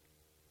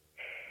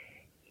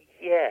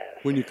 Yes.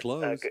 When you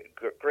close.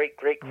 Great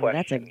question. Well,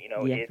 that's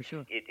for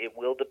sure. It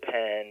will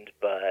depend,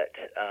 but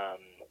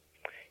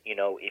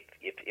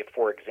if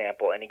for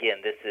example, and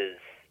again, this is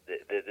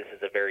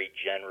a very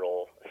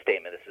general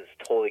statement. This is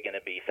totally going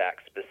to be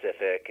fact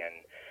specific,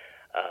 and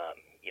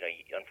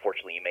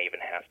unfortunately, you may even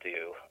have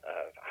to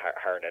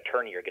hire an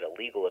attorney or get a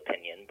legal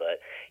opinion. But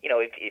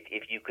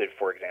if you could,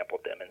 for example,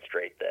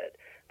 demonstrate that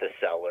the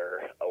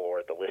seller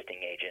or the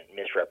listing agent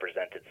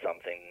misrepresented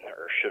something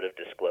or should have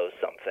disclosed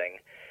something,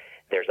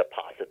 there's a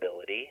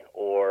possibility.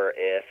 Or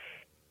if,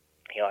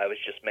 I was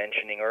just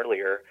mentioning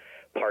earlier,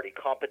 party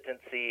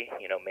competency,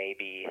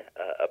 maybe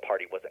a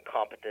party wasn't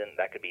competent,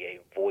 that could be a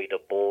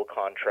voidable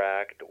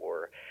contract,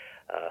 or,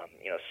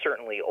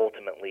 certainly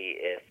ultimately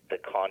if the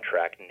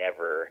contract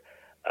never,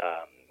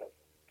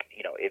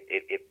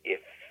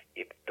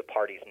 if the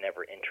parties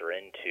never enter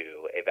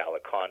into a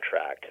valid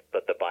contract,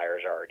 but the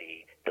buyer's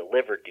already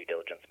delivered due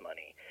diligence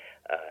money,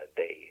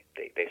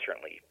 they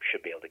certainly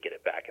should be able to get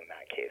it back in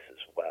that case as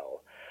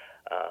well.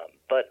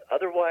 But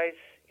otherwise,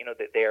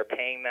 that they are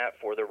paying that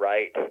for the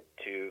right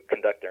to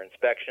conduct their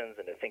inspections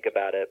and to think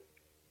about it.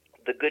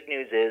 The good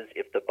news is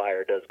if the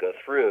buyer does go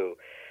through,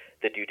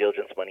 the due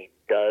diligence money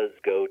does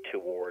go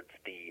towards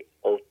the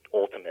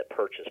ultimate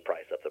purchase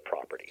price of the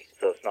property.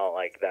 So it's not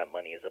like that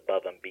money is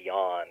above and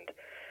beyond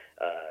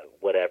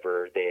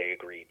whatever they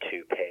agreed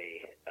to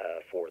pay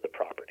for the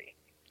property.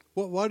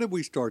 Well, why did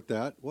we start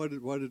that? Why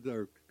did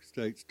our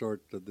state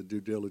start the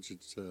due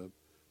diligence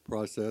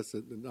process?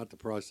 Not the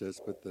process,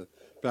 but the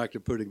fact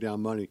of putting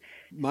down money.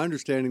 My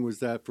understanding was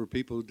that for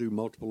people who do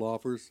multiple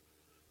offers,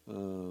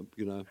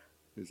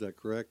 is that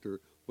correct, or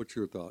what's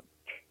your thought?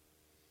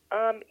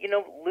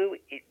 Lou,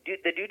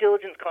 the due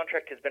diligence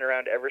contract has been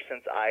around ever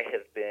since I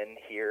have been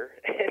here,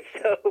 and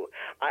so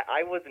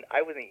I wasn't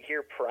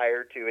here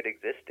prior to it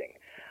existing.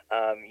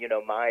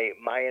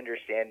 My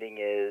understanding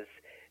is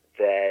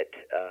that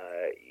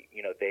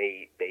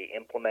they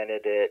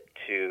implemented it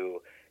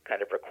to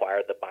kind of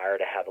require the buyer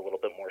to have a little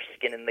bit more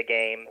skin in the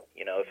game.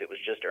 If it was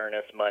just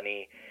earnest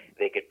money,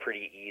 they could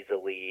pretty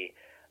easily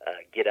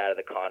get out of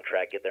the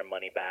contract, get their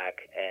money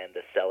back, and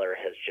the seller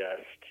has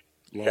just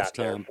sat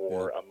there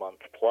for a month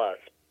plus,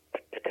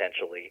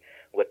 potentially,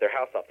 with their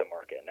house off the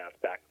market. Now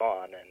it's back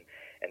on,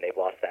 and they've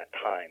lost that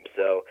time.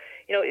 So,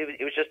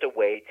 it was just a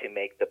way to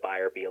make the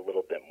buyer be a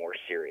little bit more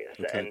serious.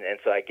 Okay. And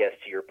so I guess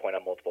to your point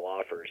on multiple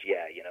offers,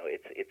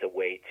 it's a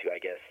way to, I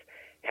guess,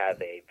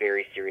 have a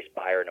very serious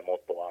buyer in a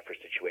multiple offer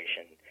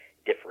situation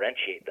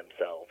differentiate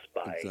themselves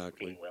by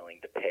being willing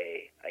to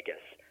pay, I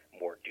guess,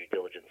 more due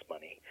diligence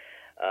money.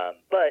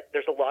 But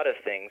there's a lot of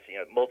things.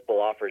 Multiple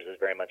offers is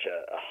very much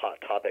a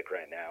hot topic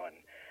right now, and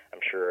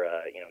I'm sure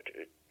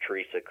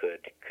Teresa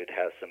could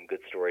have some good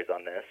stories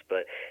on this.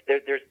 But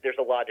there's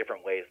a lot of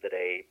different ways that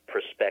a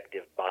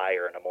prospective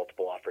buyer in a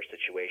multiple offer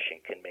situation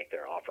can make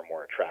their offer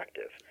more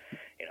attractive.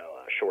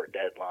 Short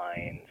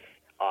deadlines,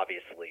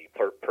 obviously,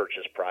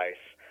 purchase price,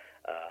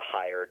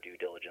 higher due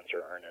diligence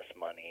or earnest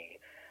money.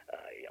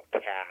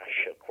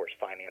 Cash, of course,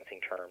 financing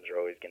terms are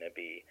always going to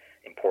be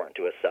important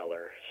to a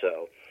seller.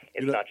 So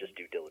it's not just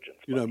due diligence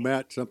money.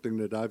 Matt, something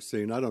that I've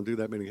seen, I don't do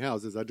that many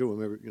houses. I do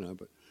them every,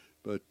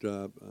 but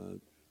the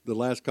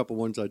last couple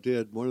ones I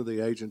did, one of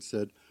the agents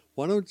said,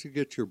 why don't you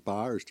get your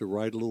buyers to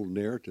write a little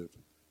narrative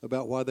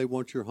about why they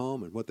want your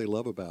home and what they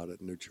love about it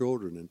and their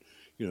children and,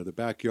 the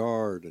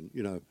backyard and,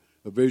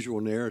 a visual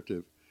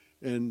narrative.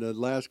 And the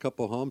last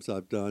couple of homes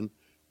I've done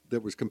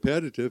that was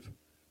competitive,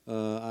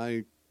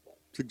 I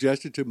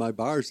suggested to my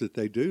buyers that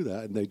they do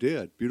that, and they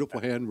did. Beautiful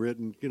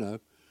handwritten,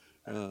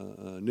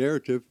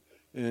 narrative,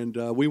 and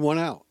we won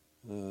out.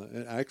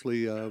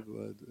 Actually,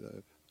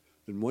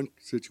 in one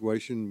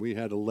situation, we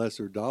had a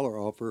lesser dollar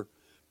offer,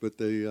 but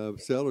the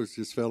sellers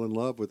just fell in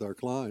love with our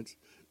clients.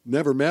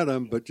 Never met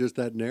them, but just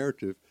that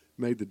narrative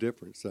made the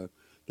difference. So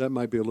that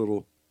might be a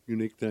little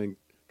unique thing,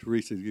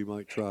 Teresa, you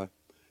might try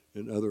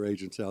and other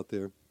agents out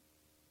there.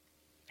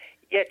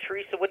 Yeah,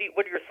 Teresa, what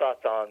are your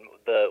thoughts on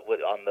those?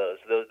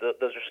 Those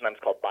are sometimes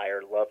called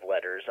buyer love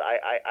letters.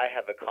 I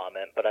have a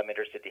comment, but I'm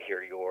interested to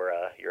hear your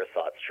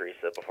thoughts,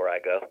 Teresa, before I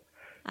go.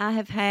 I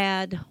have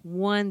had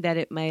one that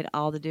it made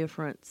all the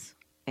difference,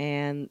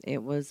 and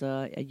it was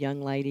a young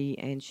lady,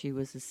 and she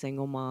was a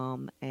single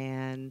mom,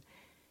 and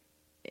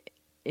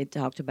it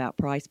talked about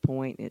price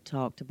point, it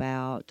talked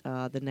about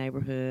the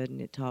neighborhood, and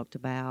it talked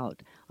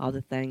about all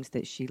the things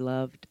that she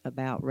loved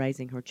about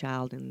raising her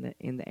child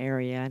in the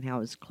area and how it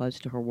was close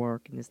to her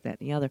work and this, that,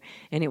 and the other.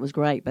 And it was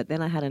great. But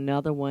then I had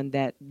another one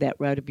that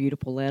wrote a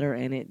beautiful letter,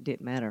 and it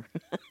didn't matter.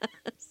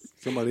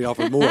 Somebody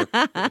offered more.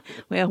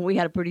 Well, we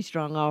had a pretty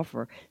strong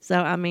offer. So,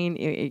 I mean,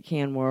 it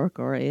can work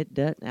or it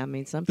doesn't. I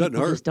mean, some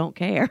people just don't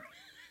care.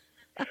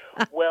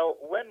 Well,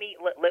 let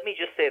me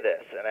just say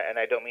this, and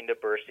I don't mean to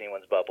burst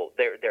anyone's bubble.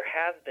 There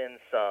have been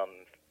some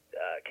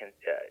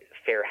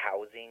fair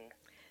housing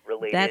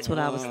related. That's what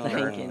I was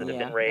thinking. That have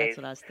Yeah, been raised. that's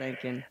what I was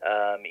thinking.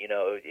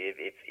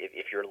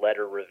 If your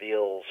letter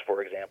reveals,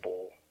 for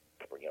example,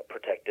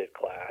 protected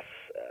class,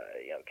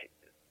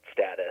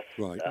 status,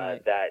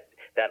 right.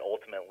 that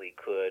ultimately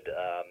could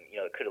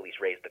could at least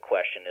raise the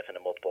question if in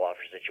a multiple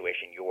offer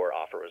situation your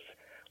offer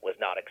was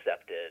not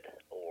accepted,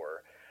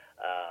 or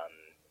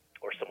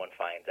someone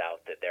finds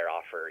out that their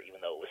offer, even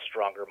though it was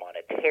stronger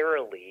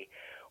monetarily,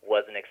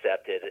 wasn't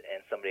accepted and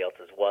somebody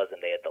else's was,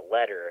 and they had the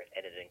letter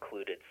and it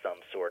included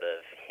some sort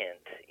of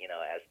hint,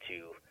 as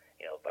to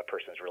a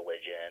person's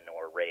religion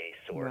or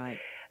race, or right.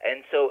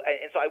 And so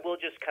I will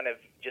just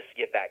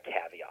give that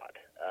caveat.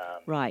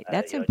 Right,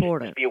 that's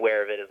important. Just be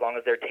aware of it. As long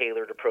as they're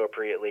tailored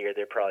appropriately, or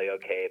they're probably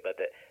okay. But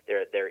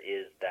there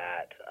is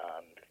that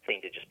thing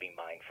to just be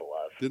mindful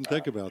of. Didn't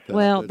think about that.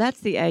 Well,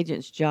 that's the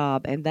agent's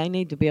job, and they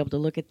need to be able to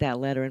look at that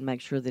letter and make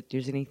sure that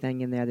there's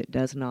anything in there that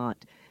does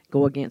not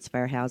go against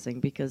fair housing,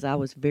 because I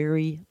was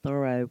very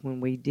thorough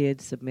when we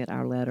did submit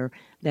our letter,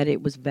 that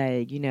it was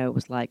vague. It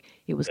was like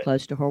it was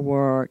close to her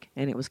work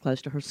and it was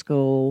close to her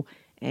school,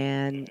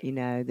 and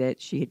that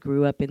she had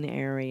grew up in the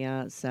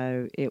area,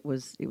 so it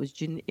was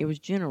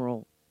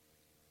general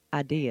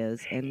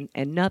ideas and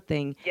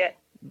nothing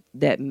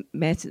that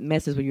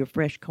messes with your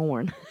fresh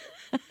corn.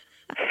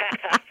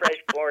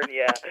 Fresh corn,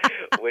 yeah.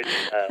 Which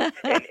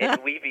and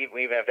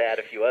we've had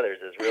a few others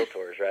as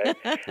realtors, right?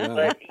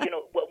 Yeah.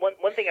 But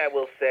one thing I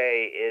will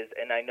say is,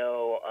 and I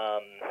know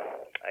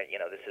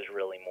this is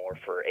really more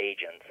for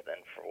agents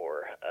than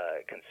for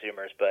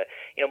consumers, but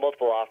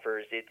multiple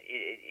offers.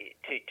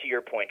 To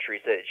your point,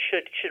 Teresa, it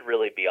should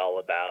really be all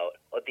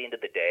about, at the end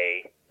of the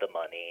day, the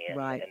money and,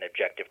 right. and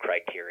objective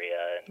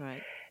criteria. And,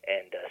 right.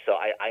 And so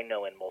I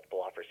know in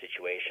multiple offer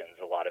situations,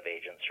 a lot of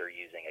agents are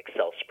using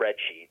Excel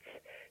spreadsheets,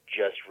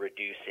 just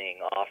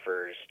reducing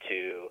offers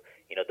to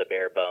the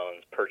bare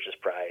bones: purchase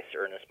price,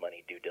 earnest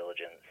money, due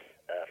diligence,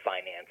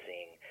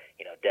 financing,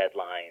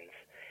 deadlines,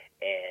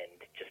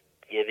 and just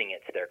giving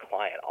it to their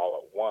client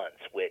all at once,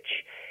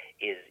 which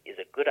is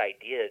a good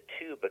idea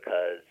too,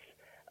 because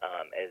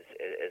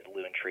as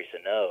Lou and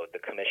Teresa know, the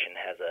commission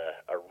has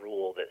a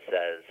rule that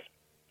says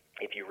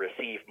if you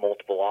receive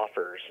multiple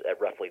offers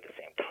at roughly the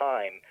same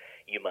time,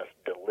 you must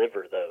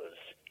deliver those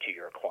to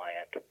your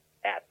client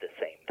at the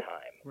same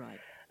time.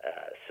 Right.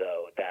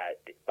 So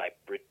that by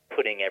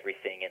putting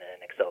everything in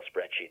an Excel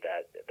spreadsheet,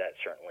 that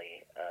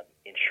certainly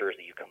ensures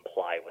that you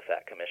comply with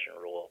that commission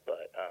rule.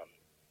 But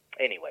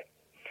anyway.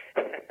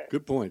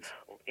 Good points.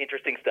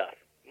 Interesting stuff.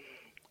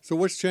 So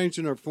what's changed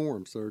in our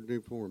forms, our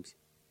new forms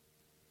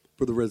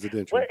for the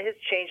residential? What has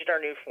changed in our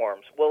new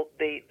forms? Well,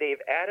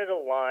 they've added a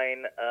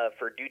line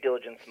for due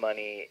diligence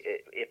money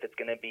if it's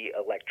going to be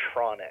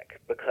electronic,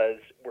 because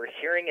we're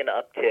hearing an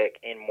uptick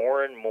in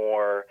more and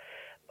more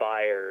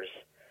buyers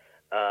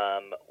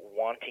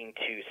wanting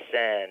to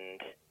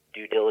send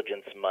due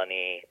diligence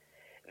money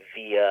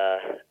via,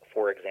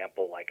 for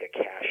example, like a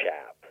Cash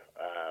App,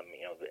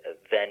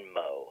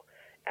 Venmo,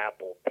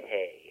 Apple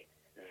Pay,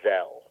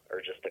 Zelle,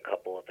 are just a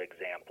couple of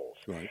examples.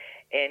 Right.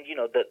 And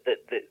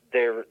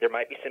there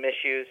might be some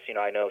issues.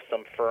 I know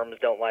some firms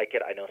don't like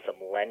it. I know some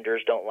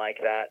lenders don't like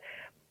that.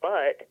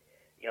 But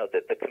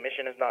the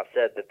commission has not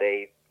said that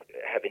they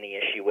have any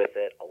issue with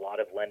it. A lot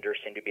of lenders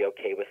seem to be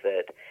okay with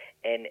it.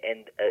 And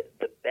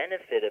the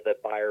benefit of a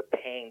buyer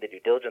paying the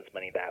due diligence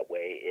money that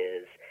way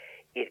is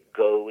it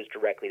goes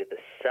directly to the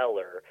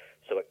seller,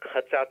 so it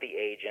cuts out the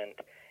agent,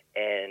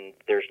 and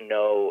there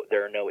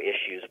are no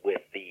issues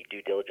with the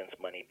due diligence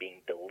money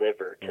being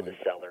delivered to the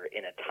seller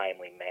in a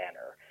timely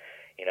manner.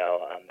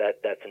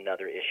 That's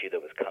another issue that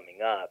was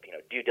coming up.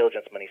 Due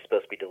diligence money is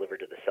supposed to be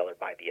delivered to the seller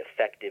by the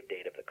effective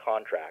date of the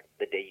contract,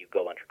 the day you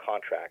go under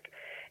contract,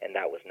 and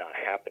that was not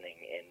happening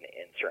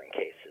in certain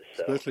cases.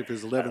 So, especially if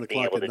it's 11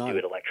 being o'clock able at to night. do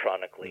it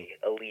electronically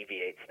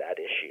alleviates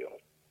that issue.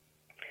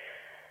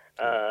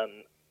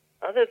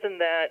 Other than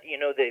that,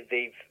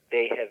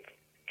 they have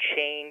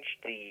changed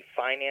the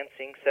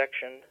financing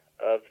section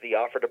of the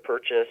offer to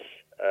purchase.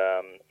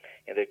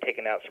 They've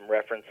taken out some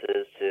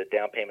references to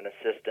down payment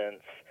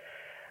assistance.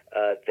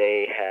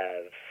 They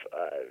have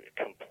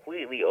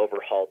completely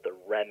overhauled the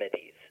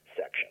remedies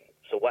section.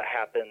 So what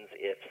happens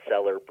if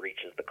seller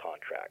breaches the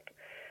contract?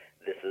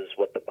 This is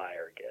what the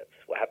buyer gets.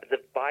 What happens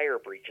if buyer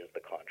breaches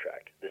the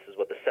contract? This is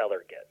what the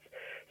seller gets.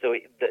 So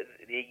it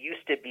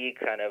used to be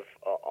kind of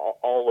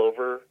all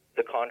over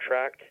the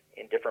contract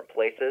in different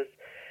places.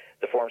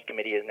 The Forms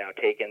Committee has now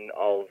taken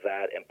all of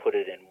that and put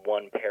it in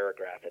one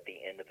paragraph at the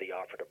end of the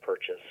offer to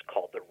purchase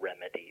called the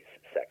remedies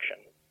section.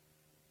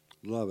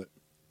 Love it.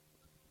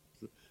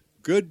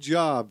 Good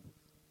job,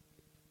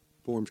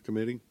 Forms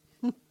Committee.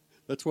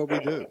 That's what we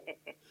do.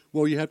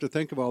 Well, you have to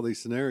think of all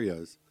these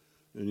scenarios,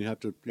 and you have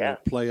to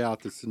play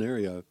out the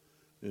scenario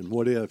and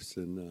what ifs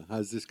and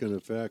how's this going to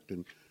affect,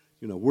 and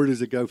where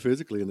does it go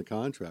physically in the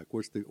contract?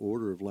 What's the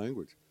order of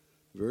language?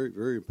 Very,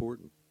 very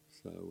important.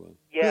 So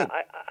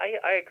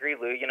I agree,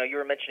 Lou. You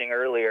were mentioning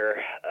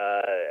earlier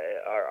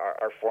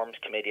our Forms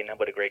Committee and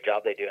what a great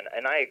job they do,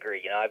 and I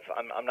agree.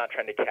 I'm not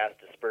trying to cast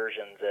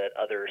aspersions at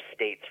other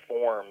states'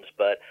 forms,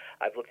 but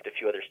I've looked at a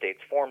few other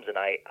states' forms, and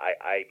I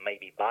may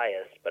be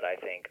biased, but I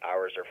think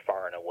ours are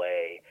far and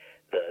away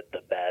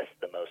the best,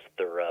 the most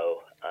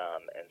thorough,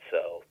 and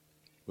so.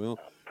 Well,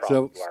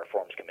 to our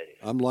Forms Committees.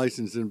 I'm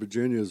licensed in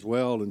Virginia as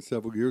well, and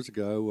several years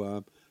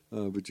ago,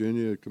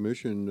 Virginia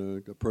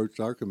Commission approached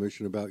our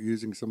commission about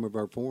using some of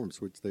our forms,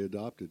 which they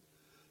adopted.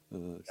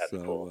 That's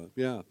cool.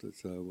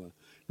 So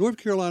North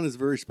Carolina is a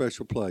very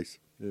special place.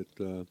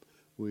 I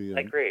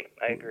agree.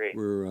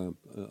 We're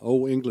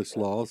old English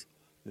laws,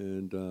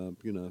 and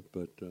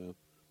but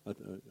I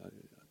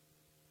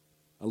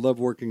love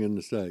working in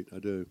the state. I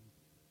do.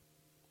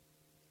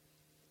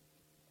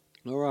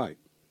 All right.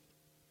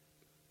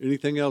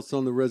 Anything else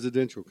on the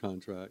residential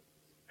contract?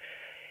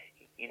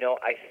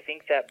 I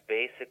think that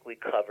basically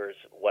covers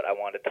what I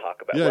want to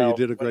talk about. Yeah, you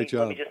did a great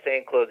job. Let me just say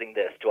in closing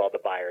this to all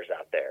the buyers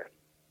out there.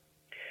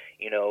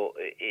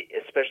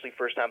 Especially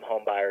first-time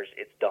home buyers,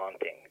 it's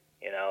daunting.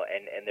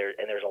 And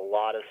there's a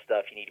lot of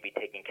stuff you need to be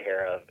taking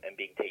care of and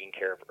being taken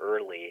care of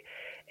early.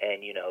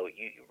 And you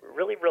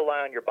really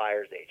rely on your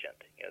buyer's agent.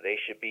 They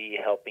should be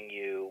helping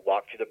you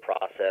walk through the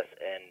process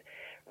and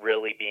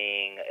really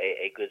being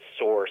a good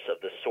source of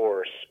the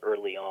source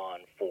early on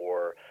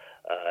for.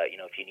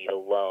 If you need a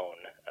loan,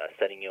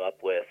 setting you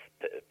up with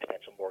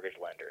potential mortgage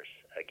lenders,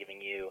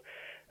 giving you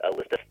a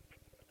list of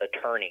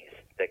attorneys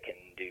that can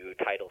do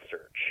title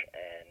search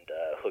and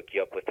hook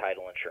you up with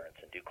title insurance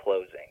and do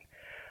closing.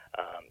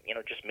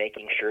 Just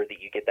making sure that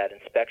you get that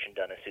inspection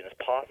done as soon as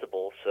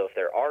possible, so if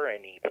there are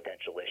any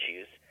potential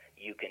issues,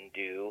 you can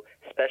do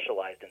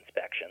specialized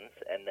inspections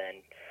and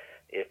then,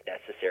 if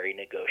necessary,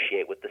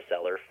 negotiate with the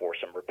seller for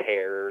some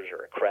repairs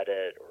or a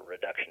credit or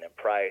reduction in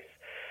price.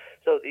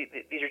 So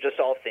these are just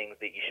all things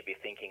that you should be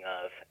thinking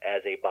of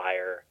as a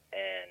buyer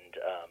and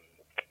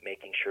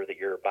making sure that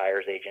your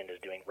buyer's agent is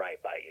doing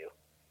right by you.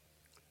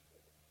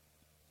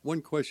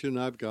 One question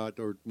I've got,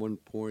 or one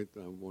point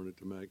I wanted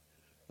to make,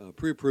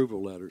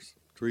 pre-approval letters.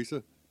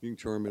 Teresa, you can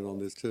chime in on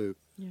this too.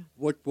 Yeah.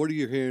 What are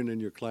you hearing in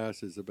your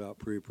classes about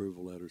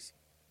pre-approval letters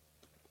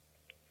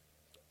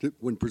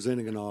when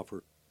presenting an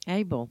offer?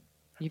 Able.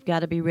 You've got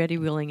to be ready,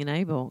 willing, and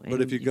able. But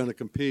if you're going to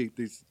compete,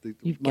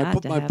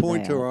 my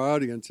point to our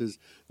audience is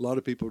a lot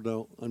of people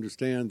don't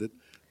understand that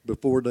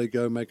before they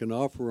go make an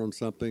offer on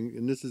something,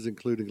 and this is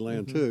including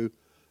land too,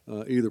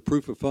 either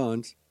proof of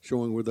funds,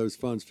 showing where those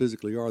funds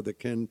physically are, that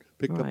can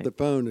pick up the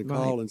phone and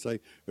call and say,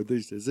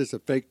 is this a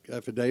fake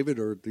affidavit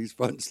or are these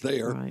funds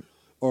there? Right.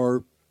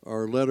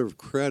 Or letter of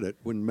credit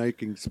when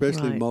making,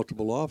 especially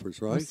multiple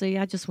offers, right? Well, see,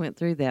 I just went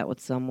through that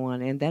with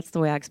someone, and that's the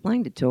way I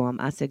explained it to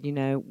them. I said,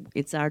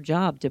 it's our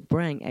job to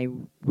bring a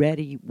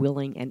ready,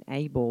 willing, and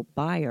able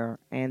buyer,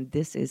 and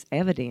this is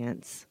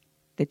evidence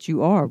that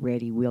you are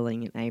ready,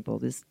 willing, and able,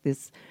 this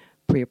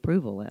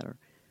pre-approval letter.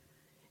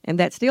 And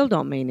that still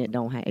don't mean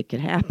it could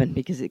happen,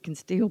 because it can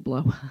still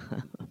blow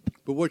up.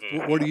 But what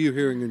are you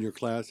hearing in your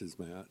classes,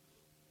 Matt?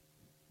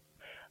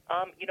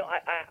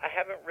 I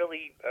haven't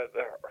really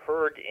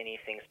heard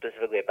anything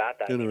specifically about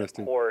that.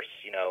 Interesting. I mean, of course,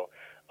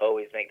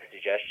 always make the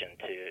suggestion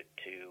to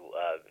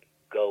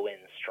go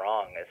in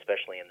strong,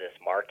 especially in this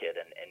market,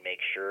 and make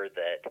sure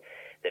that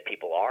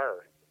people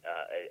are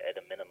at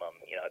a minimum,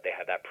 they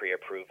have that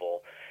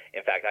pre-approval.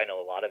 In fact, I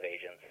know a lot of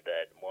agents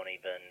that won't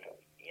even,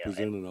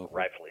 and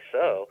rightfully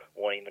so,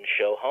 won't even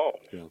show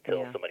homes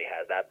till somebody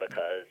has that,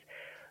 because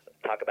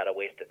talk about a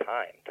waste of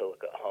time to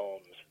look at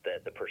homes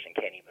that the person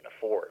can't even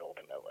afford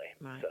ultimately.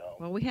 Right. So.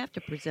 Well, we have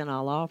to present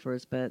all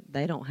offers, but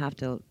they don't have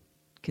to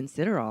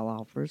consider all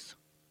offers.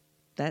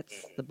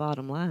 That's the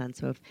bottom line.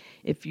 So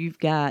if you've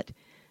got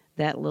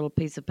that little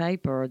piece of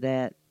paper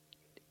that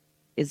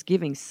is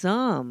giving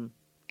some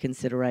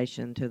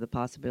consideration to the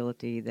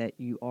possibility that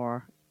you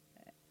are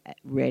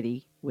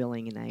ready,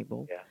 willing, and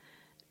able,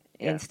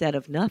 instead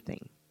of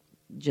nothing,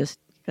 just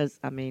because,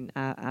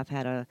 I've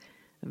had a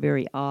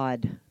very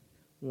odd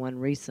one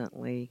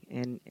recently,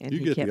 and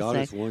he kept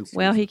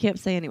saying, he kept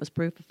saying it was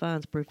proof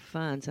of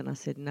funds, and I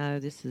said, no,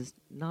 this is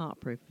not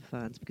proof of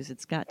funds, because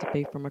it's got to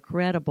be from a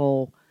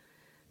credible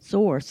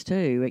source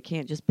too. It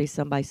can't just be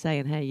somebody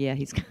saying, hey, yeah,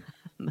 he's got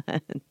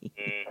money.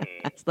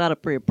 That's not a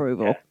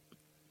pre-approval.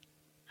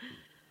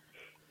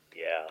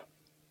 Yeah.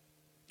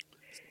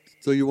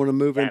 So you want to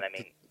move And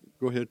into?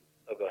 Go ahead.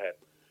 oh, go ahead.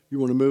 You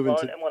want to move Well,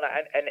 into?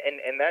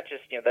 and that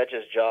just that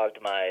just jogged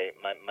my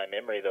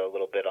memory though a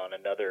little bit on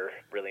another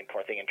really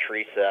important thing. And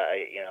Teresa,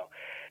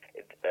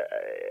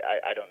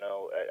 I don't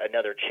know,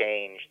 another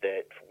change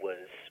that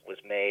was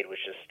made was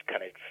just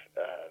kind of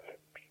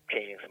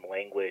changing some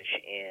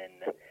language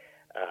in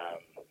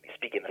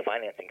speaking the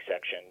financing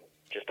section,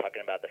 just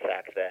talking about the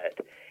fact that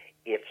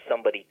if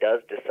somebody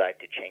does decide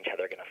to change how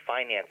they're going to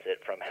finance it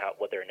from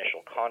what their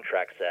initial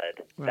contract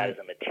said, that is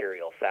a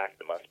material fact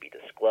that must be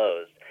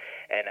disclosed.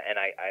 And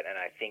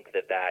I think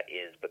that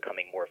is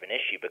becoming more of an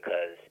issue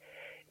because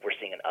we're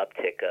seeing an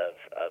uptick of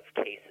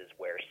cases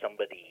where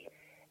somebody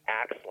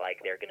acts like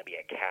they're going to be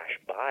a cash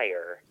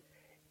buyer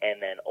and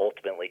then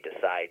ultimately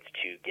decides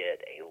to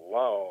get a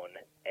loan,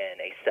 and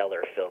a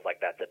seller feels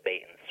like that's a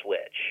bait and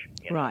switch.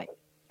 Right.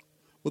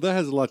 Well, that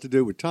has a lot to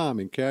do with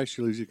timing. Cash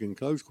usually you can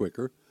close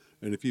quicker.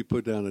 And if you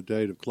put down a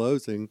date of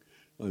closing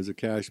as a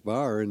cash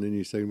buyer, and then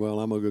you say, well,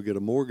 I'm going to go get a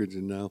mortgage,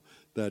 and now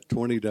that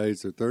 20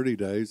 days or 30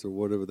 days or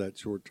whatever that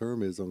short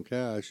term is on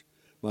cash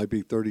might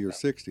be 30 or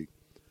 60.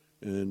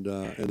 And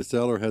the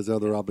seller has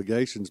other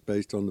obligations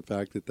based on the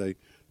fact that they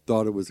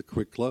thought it was a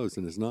quick close,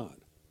 and it's not.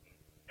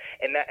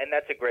 And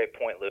that's a great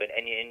point, Lou.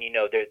 And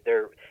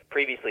there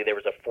previously there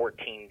was a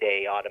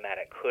 14-day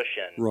automatic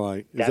cushion.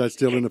 Right. Is that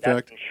still in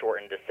effect? That's been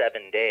shortened to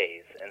 7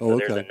 days, and so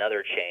there's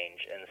another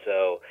change. And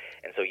so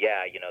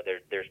yeah,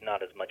 there's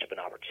not as much of an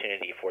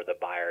opportunity for the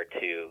buyer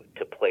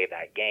to play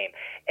that game.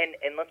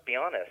 And let's be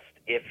honest,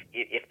 if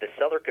the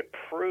seller could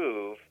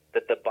prove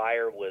that the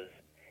buyer was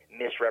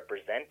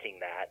misrepresenting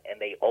that, and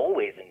they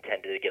always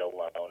intended to get a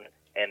loan,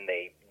 and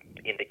they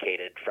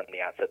indicated from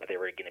the outset that they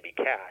were going to be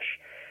cash,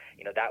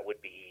 that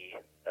would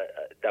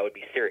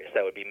be serious.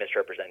 That would be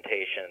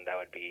misrepresentation. That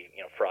would be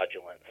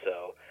fraudulent.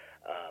 So,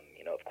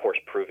 of course,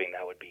 proving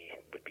that would be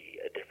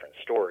a different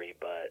story.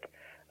 But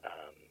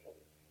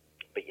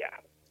yeah.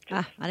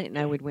 I didn't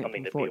know we'd went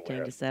from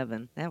 14 to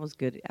 7. That was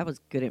good. That was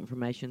good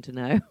information to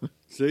know.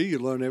 See, you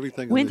learn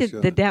everything. When on this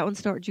show. did that one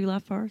start? July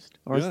 1st,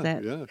 or is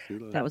that? Yeah,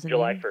 that was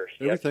July 1st.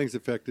 Yep. Everything's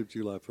effective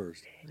July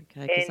 1st.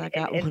 Okay, because I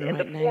got one right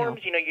the now.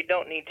 forms, you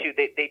don't need to.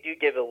 They do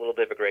give a little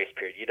bit of a grace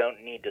period. You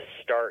don't need to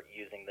start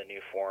using the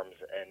new forms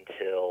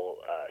until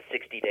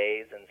 60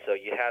 days, and so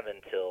you have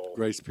until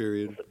grace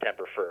period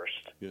September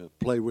 1st. Yeah,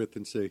 play with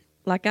and see.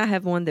 Like I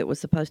have one that was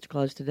supposed to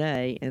close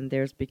today, and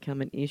there's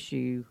become an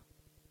issue.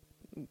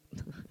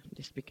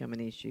 Just become an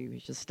issue. You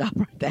should stop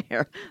right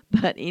there.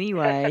 But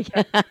anyway,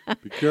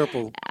 be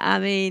careful. I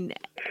mean,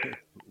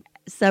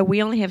 so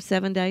we only have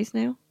 7 days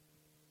now,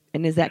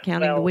 and is that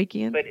counting the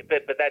weekend? But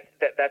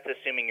that's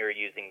assuming you're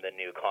using the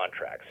new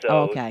contract.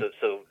 So okay.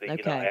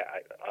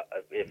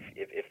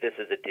 If this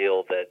is a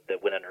deal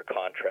that went under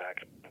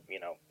contract,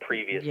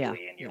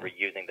 previously, and you were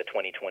using the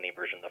 2020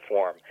 version of the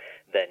form,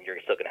 then you're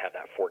still going to have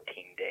that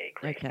 14-day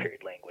grace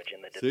period language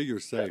in the See, you're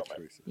safe, settlement.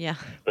 Teresa. Yeah.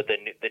 But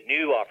the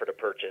new offer to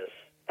purchase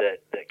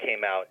that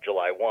came out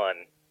July 1,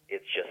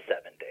 it's just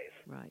 7 days.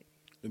 Right.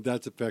 And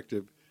that's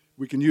effective.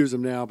 We can use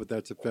them now, but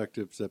that's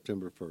effective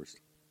September 1st.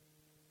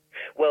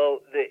 Well,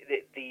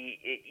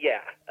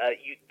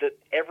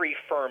 every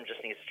firm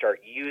just needs to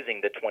start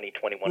using the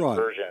 2021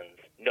 versions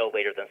no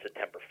later than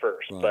September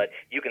 1st. Right. But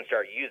you can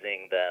start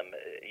using them,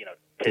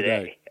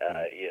 today.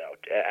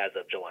 As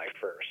of July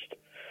 1st.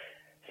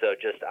 So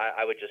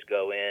I would just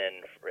go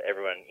in for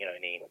everyone,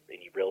 any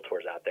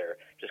realtors out there,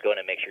 just go in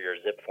and make sure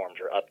your zip forms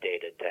are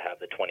updated to have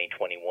the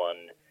 2021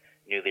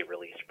 newly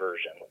released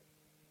version.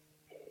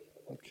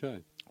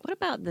 Okay. What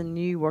about the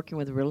new working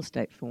with real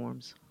estate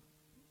forms?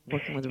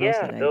 Working with a real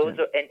estate those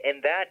agent.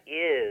 And that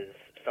is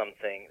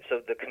something.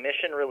 So the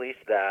commission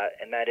released that,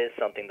 and that is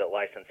something that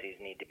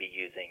licensees need to be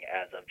using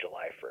as of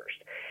July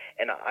 1st.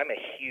 And I'm a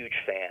huge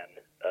fan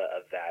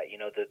of that.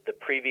 The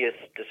previous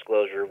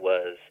disclosure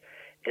was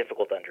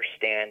difficult to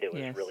understand. It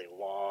was really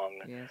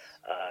long. Yes.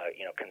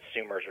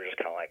 Consumers were just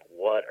kind of like,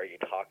 "What are you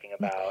talking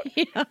about?"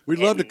 We'd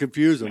love to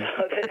confuse them.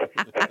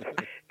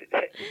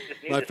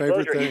 My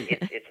favorite thing.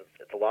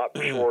 It's a lot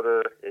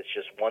shorter. It's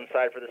just one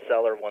side for the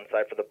seller, one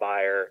side for the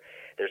buyer.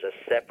 There's a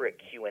separate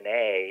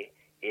Q&A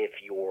if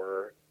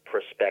your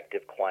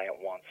prospective client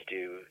wants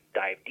to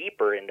dive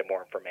deeper into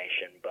more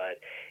information, but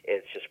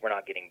it's just we're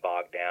not getting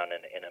bogged down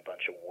in a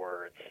bunch of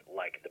words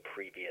like the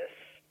previous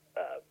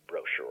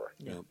brochure.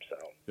 Yeah.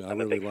 So I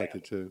really like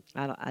it too.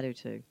 I do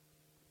too.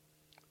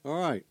 All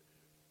right.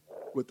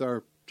 With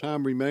our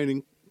time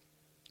remaining,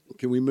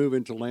 can we move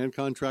into land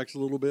contracts a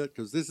little bit?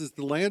 Because this is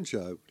the land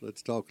show.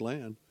 Let's talk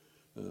land.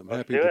 I'm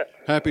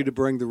happy to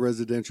bring the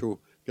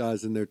residential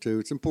guys in there too.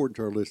 It's important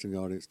to our listening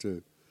audience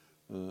too,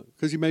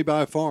 because you may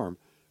buy a farm,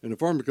 and the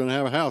farm is going to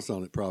have a house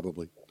on it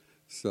probably.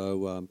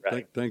 So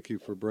thank you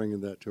for bringing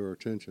that to our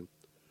attention.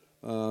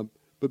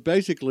 But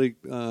basically,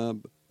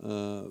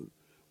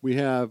 we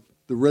have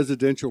the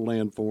residential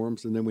land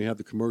forms, and then we have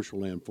the commercial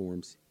land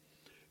forms.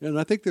 And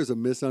I think there's a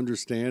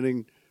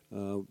misunderstanding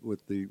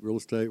with the real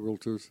estate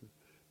realtors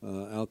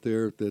out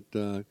there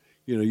that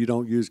you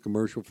don't use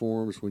commercial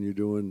forms when you're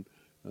doing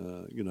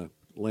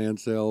land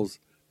sales,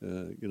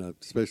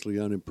 especially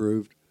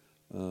unimproved.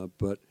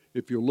 But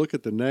if you look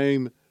at the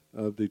name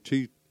of the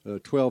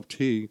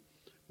 12T,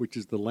 which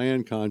is the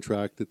land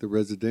contract that the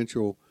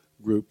residential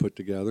group put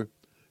together,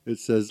 it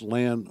says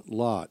land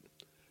lot.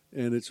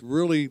 And it's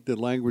really the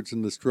language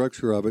and the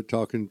structure of it,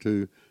 talking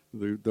to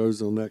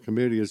those on that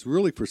committee, is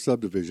really for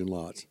subdivision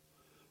lots,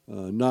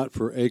 not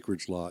for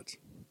acreage lots.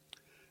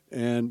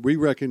 And we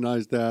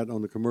recognized that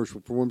on the Commercial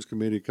Forms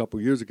Committee a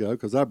couple years ago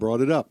because I brought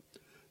it up,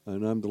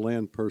 and I'm the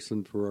land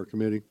person for our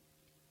committee,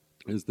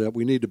 is that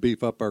we need to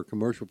beef up our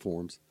commercial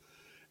forms.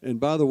 And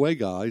by the way,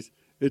 guys,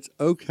 it's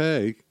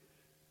okay,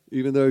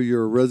 even though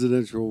you're a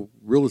residential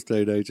real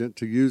estate agent,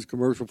 to use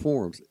commercial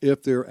forms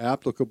if they're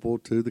applicable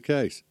to the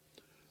case.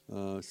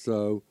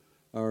 So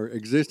our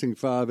existing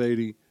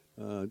 580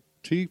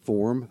 T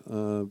form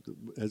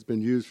has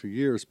been used for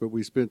years, but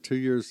we spent 2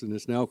 years, and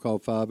it's now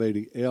called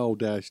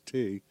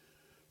 580L-T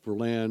for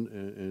land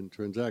and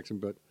transaction.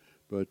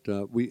 But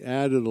we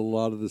added a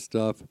lot of the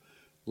stuff,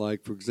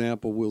 like, for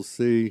example, we'll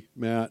see,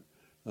 Matt,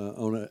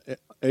 on an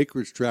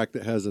acreage tract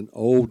that has an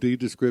old deed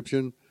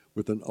description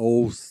with an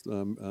old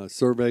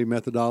survey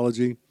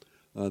methodology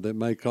that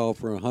may call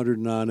for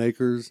 109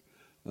 acres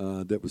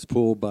that was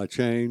pulled by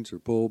chains or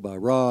pulled by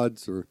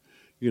rods or,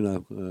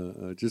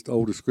 just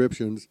old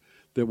descriptions,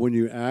 that when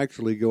you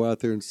actually go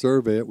out there and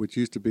survey it, which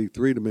used to be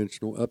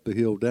three-dimensional, up the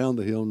hill, down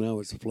the hill, now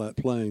it's a flat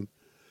plane,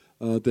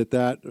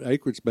 that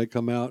acreage may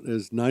come out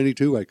as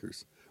 92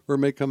 acres or it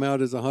may come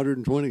out as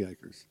 120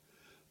 acres.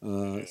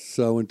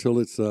 So until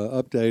it's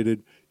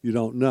updated, you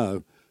don't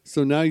know.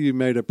 So now you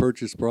made a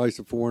purchase price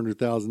of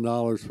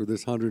 $400,000 for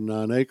this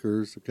 109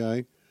 acres,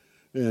 okay?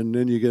 And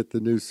then you get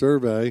the new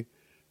survey,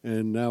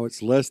 and now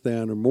it's less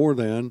than or more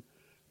than.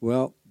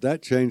 Well,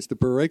 that changed the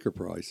per acre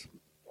price.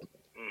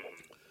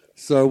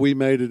 So we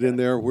made it in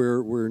there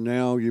where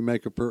now you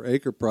make a per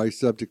acre price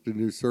subject to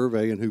new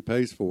survey and who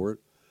pays for it,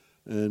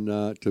 and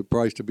to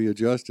price to be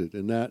adjusted.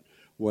 And that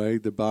way,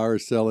 the buyer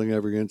is selling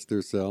ever against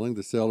their selling,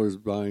 the seller is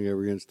buying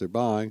ever against their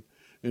buying,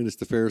 and it's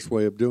the fairest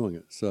way of doing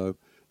it. So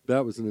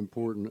that was an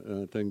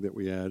important thing that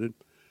we added.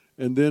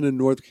 And then in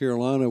North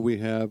Carolina, we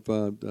have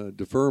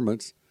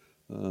deferments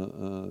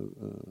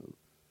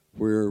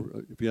where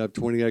if you have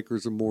 20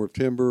 acres or more of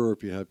timber, or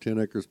if you have 10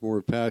 acres more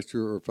of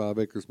pasture, or 5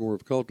 acres more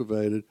of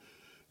cultivated,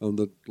 on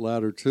the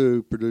latter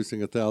two, producing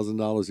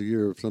 $1,000 a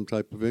year of some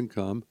type of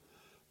income,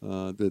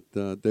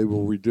 that they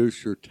will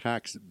reduce your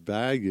tax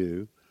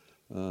value.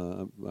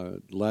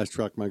 Last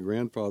tract my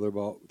grandfather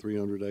bought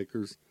 300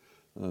 acres,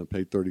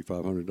 paid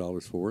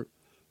 $3,500 for it.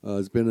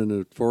 Has been in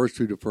a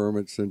forestry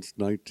deferment since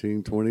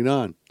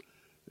 1929,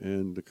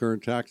 and the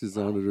current taxes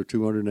on it are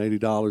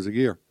 $280 a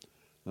year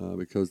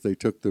because they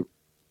took the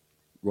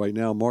right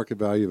now market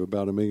value of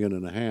about $1.5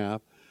 million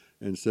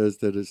and says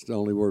that it's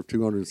only worth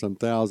 200 and some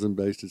thousand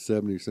based at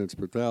 70 cents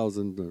per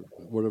thousand, or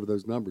whatever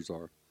those numbers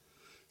are.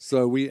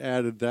 So we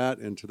added that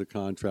into the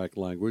contract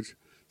language.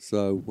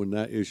 So when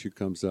that issue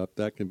comes up,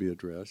 that can be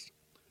addressed.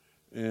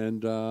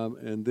 And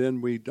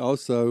then we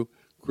also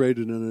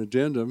created an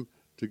addendum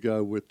to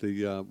go with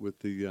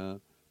the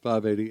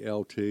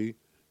 580LT,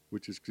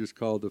 which is just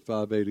called the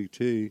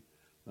 580T,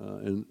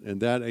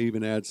 and that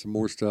even adds some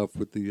more stuff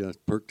with the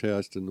perk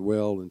test and the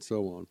well and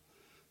so on.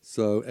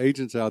 So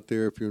agents out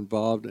there, if you're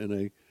involved in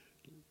a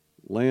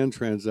land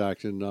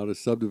transaction, not a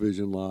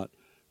subdivision lot,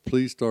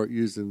 please start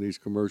using these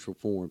commercial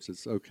forms.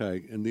 It's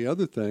okay. And the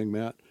other thing,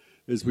 Matt,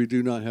 is we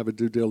do not have a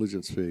due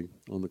diligence fee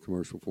on the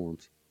commercial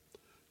forms.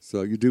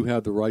 So you do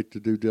have the right to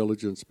due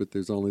diligence, but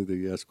there's only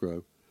the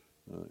escrow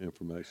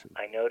information.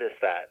 I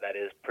noticed that. That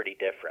is pretty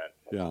different.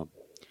 Yeah.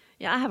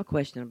 Yeah, I have a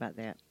question about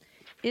that.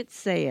 It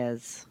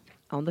says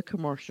on the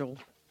commercial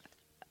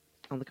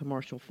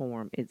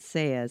form, it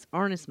says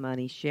earnest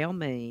money shall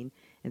mean,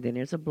 and then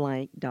there's a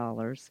blank,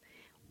 dollars,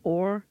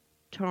 or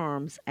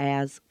terms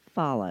as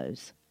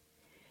follows.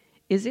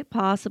 Is it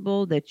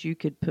possible that you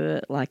could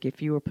put, like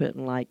if you were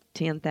putting like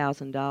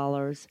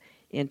 $10,000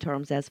 in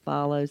terms as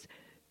follows,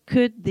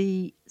 could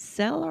the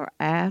seller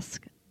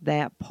ask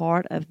that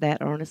part of that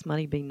earnest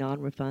money be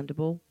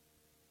non-refundable?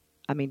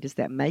 I mean, does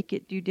that make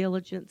it due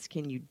diligence?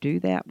 Can you do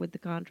that with the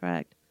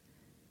contract?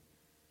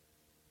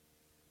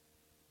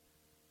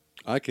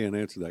 I can't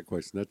answer that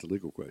question. That's a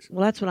legal question.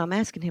 Well, that's what I'm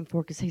asking him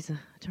for because he's an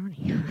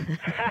attorney.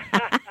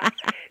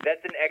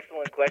 That's an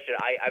excellent question.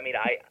 I mean,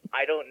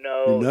 I don't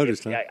know. You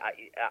noticed, huh?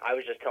 I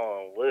was just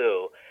telling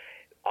Lou,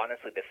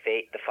 honestly, the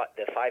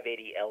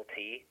 580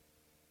 LT.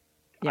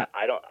 Yeah.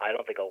 I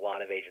don't think a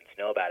lot of agents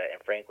know about it,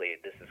 and frankly,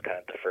 this is kind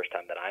of the first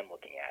time that I'm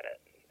looking at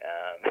it.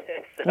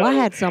 Well, I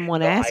had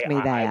someone ask me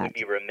that. I would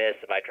be remiss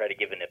if I try to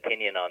give an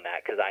opinion on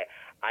that because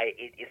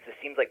it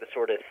seems like the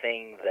sort of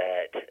thing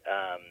that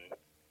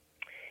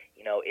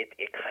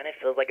it kind of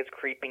feels like it's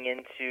creeping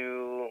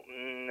into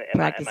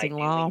practicing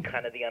law,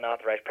 kind of the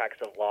unauthorized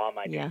practice of law. Am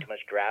I doing too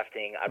much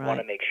drafting? I'd want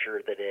to make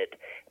sure that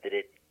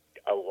it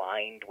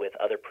aligned with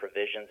other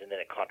provisions and then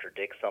it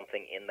contradicts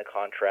something in the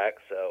contract.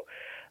 So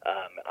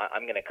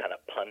I'm going to kind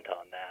of punt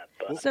on that.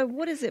 But, so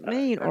what does it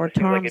mean, or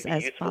terms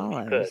as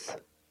follows?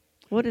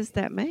 What does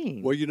that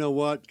mean? Well, you know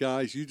what,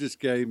 guys? You just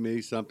gave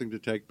me something to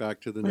take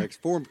back to the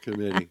next form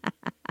committee.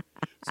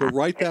 So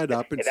write that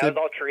up and that send.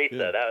 was all Teresa.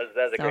 Yeah. That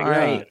was a great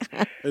Sorry.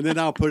 question. And then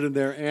I'll put in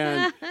there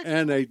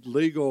and a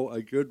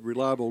good,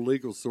 reliable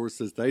legal source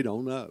says they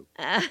don't know.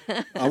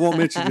 I won't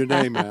mention your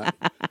name, Matt,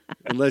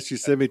 unless you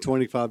send me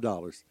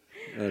 $25.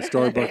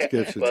 Starbucks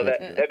gift Well,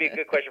 certificate. that'd be a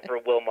good question for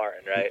Will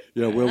Martin, right?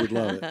 Yeah, Will would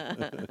love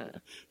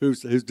it.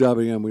 who's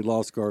dubbing him? We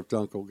lost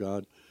Garfunkel,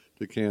 God,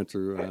 to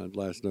cancer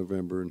last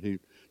November, and he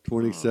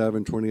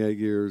 27, 28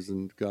 years,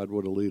 and God,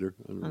 what a leader!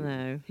 I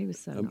know, he was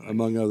so nice.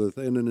 Among other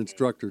things, and an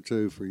instructor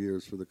too for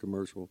years for the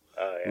commercial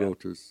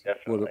realtors.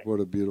 Definitely.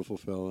 What a beautiful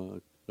fellow! I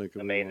think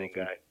of him Amazing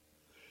often. guy.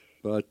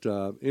 But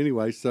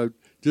anyway, so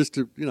just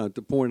to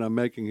the point I'm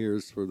making here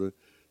is for the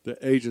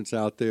agents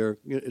out there,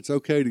 it's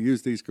okay to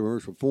use these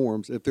commercial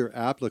forms if they're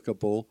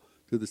applicable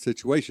to the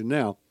situation.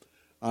 Now,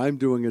 I'm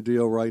doing a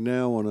deal right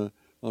now on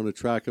a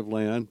tract of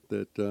land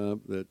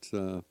that's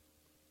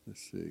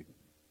let's see,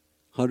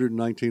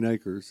 119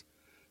 acres,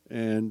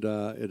 and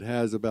it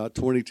has about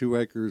 22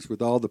 acres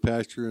with all the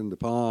pasture and the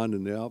pond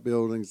and the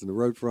outbuildings and the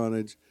road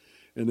frontage,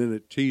 and then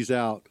it tees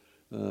out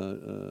at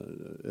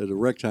a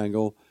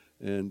rectangle,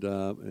 and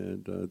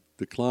the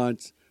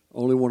clients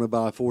only want to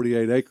buy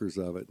 48 acres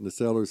of it, and the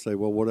sellers say,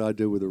 well, what do I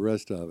do with the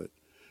rest of it?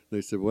 They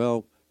said,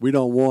 well, we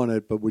don't want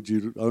it, but would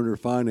you owner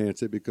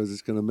finance it because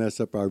it's going to mess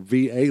up our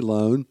VA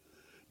loan,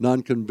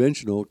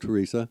 non-conventional,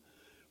 Teresa,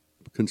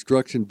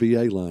 construction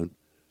VA loan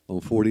on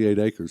 48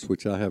 acres,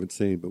 which I haven't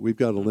seen, but we've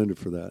got a lender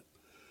for that.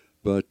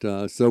 But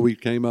so we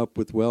came up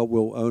with, well,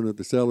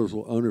 the sellers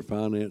will owner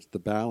finance the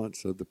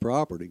balance of the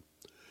property.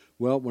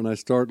 Well, when I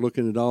start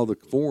looking at all the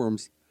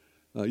forms,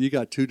 you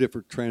got two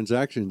different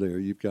transactions there.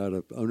 You got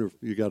a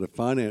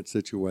finance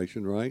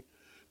situation, right,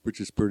 which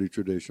is pretty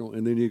traditional,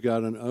 and then you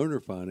got an owner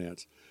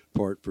finance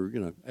part for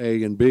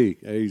A and B.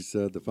 A's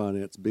the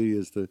finance, B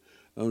is the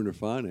owner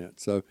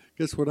finance. So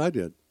guess what I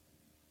did?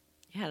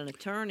 You had an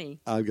attorney.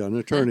 I've got an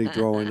attorney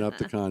drawing up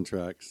the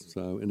contracts.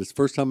 So, and it's the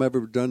first time I've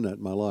ever done that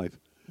in my life.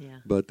 Yeah.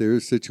 But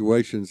there's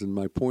situations, and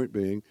my point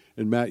being,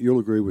 and Matt, you'll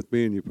agree with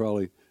me, and you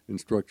probably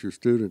instruct your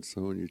students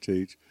when you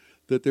teach,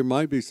 that there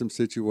might be some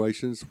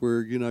situations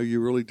where, you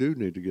really do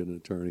need to get an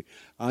attorney.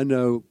 I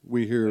know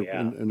we hear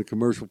in the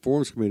Commercial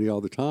Forms Committee all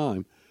the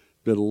time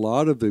that a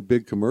lot of the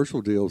big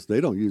commercial deals,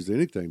 they don't use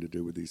anything to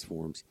do with these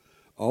forms.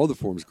 All the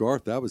forms,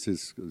 Garth, that was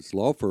his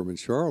law firm in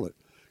Charlotte.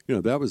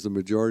 That was the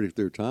majority of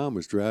their time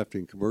was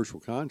drafting commercial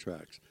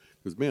contracts.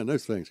 Because, man,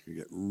 those things can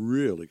get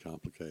really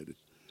complicated.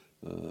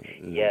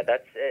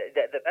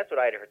 That's what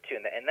I'd heard, too.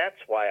 And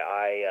that's why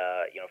I,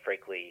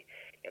 frankly,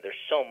 there's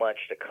so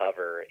much to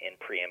cover in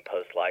pre- and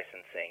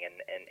post-licensing. And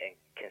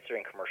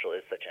considering commercial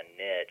is such a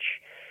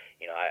niche,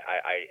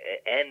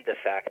 and the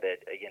fact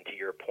that, again, to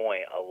your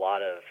point, a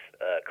lot of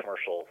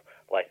commercial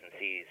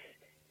licensees,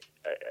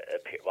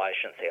 well, I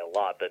shouldn't say a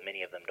lot, but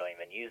many of them don't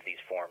even use these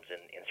forms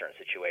in certain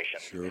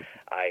situations. Sure.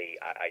 I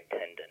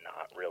tend to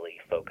not really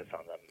focus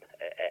on them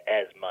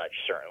as much,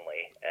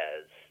 certainly,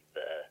 as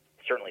the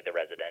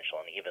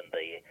residential and even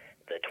the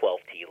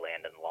 12T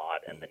land and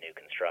lot and the new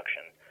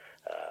construction.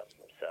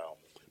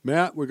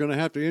 Matt, we're going to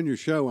have to end your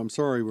show. I'm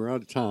sorry, we're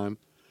out of time.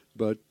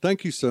 But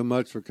thank you so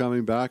much for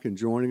coming back and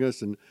joining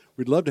us, and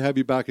we'd love to have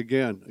you back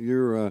again.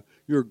 You're a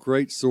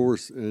great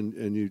source,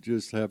 and you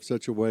just have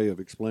such a way of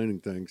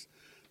explaining things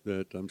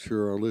that I'm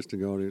sure our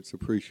listening audience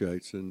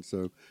appreciates. And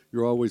so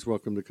you're always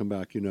welcome to come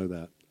back. You know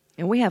that.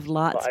 And we have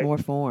lots more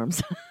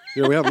forms.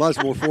 Yeah, we have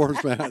lots more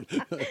forms, Matt.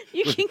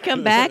 You can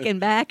come back and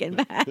back and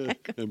back.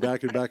 and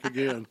back and back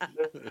again.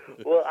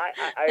 Well,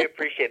 I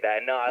appreciate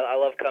that. No, I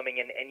love coming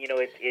in. And,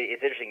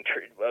 it's interesting.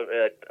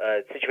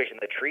 A situation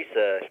that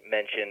Teresa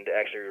mentioned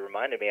actually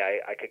reminded me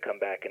I could come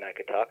back and I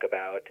could talk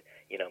about,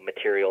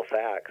 material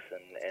facts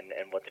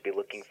and what to be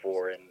looking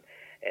for and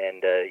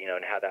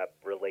how that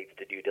relates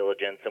to due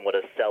diligence and what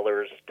a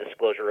seller's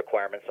disclosure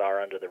requirements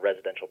are under the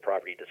Residential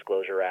Property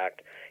Disclosure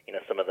Act,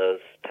 some of those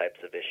types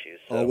of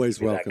issues. So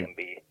always welcome. That can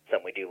be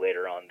something we do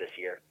later on this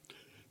year.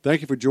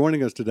 Thank you for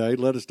joining us today.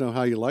 Let us know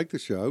how you like the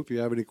show. If you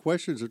have any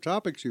questions or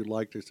topics you'd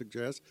like to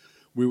suggest,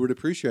 we would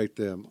appreciate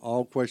them.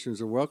 All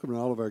questions are welcome, and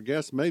all of our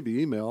guests may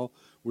be emailed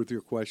with your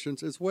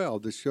questions as well.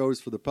 This show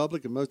is for the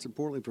public and, most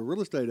importantly, for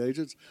real estate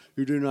agents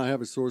who do not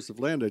have a source of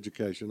land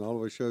education. All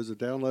of our shows are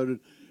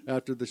downloaded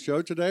after the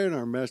show today on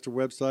our master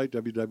website,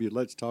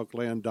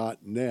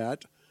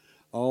 www.letstalkland.net.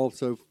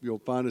 Also, you'll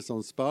find us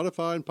on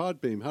Spotify and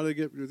Podbeam. How do they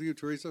get with you,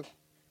 Teresa?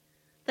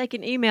 They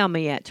can email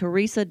me at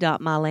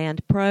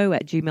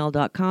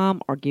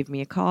teresa.mylandpro@gmail.com or give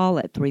me a call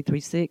at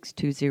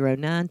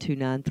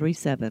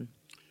 336-209-2937.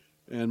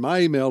 And my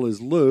email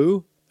is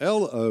Lou,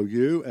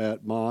 L-O-U,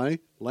 at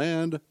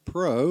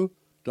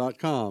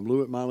mylandpro.com.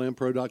 Lou at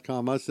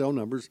mylandpro.com. My cell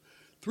number's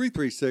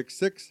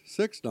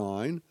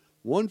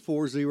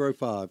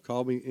 336-669-1405.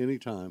 Call me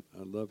anytime.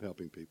 I love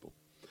helping people.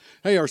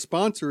 Hey, our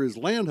sponsor is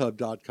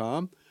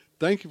landhub.com.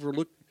 Thank you for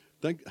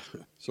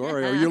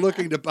Sorry, are you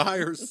looking to buy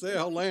or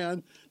sell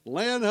land?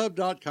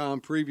 Landhub.com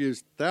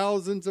previews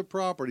thousands of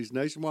properties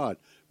nationwide.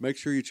 Make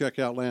sure you check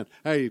out Land.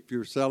 Hey, if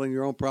you're selling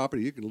your own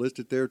property, you can list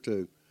it there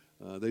too.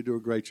 They do a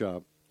great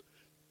job.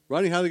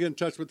 Ronnie, how do they get in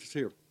touch with us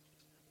here?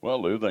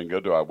 Well, Lou, they can go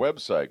to our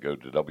website, go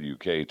to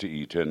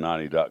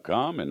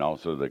WKTE1090.com, and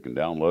also they can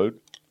download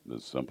the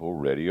Simple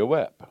Radio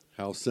app.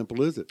 How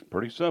simple is it?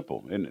 Pretty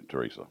simple, isn't it,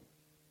 Teresa?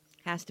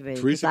 Has to be,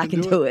 because Teresa I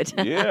can can do do it.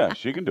 Yeah,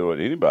 she can do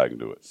it. Anybody can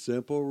do it.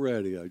 Simple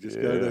radio.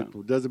 Just go Yeah.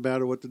 to, doesn't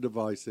matter what the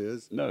device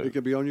is. No. It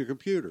could be on your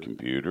computer,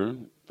 Computer,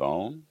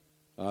 phone,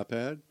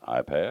 iPad.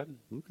 iPad.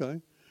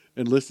 Okay.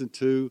 And listen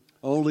to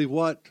only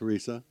what,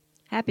 Teresa?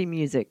 Happy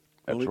music.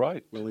 That's Only-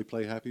 right. We only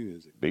play happy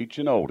music. Beach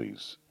and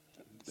oldies.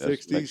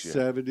 That's 60s, next year.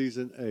 70s,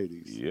 and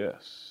 80s.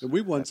 Yes. And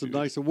we won Happy some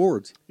music. nice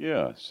awards.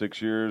 Yeah,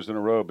 6 years in a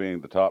row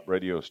being the top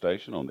radio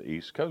station on the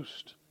East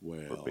Coast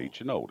Well, for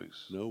Beach and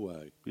oldies. no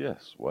way.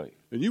 Yes, wait.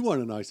 And you won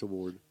a nice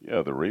award.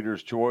 Yeah, the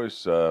Reader's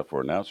Choice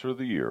for Announcer of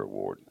the Year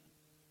award.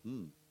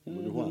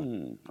 Wonder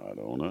why. I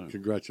don't know.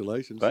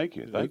 Congratulations. Thank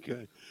you. Thank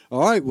you.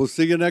 All right. We'll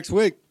see you next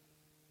week.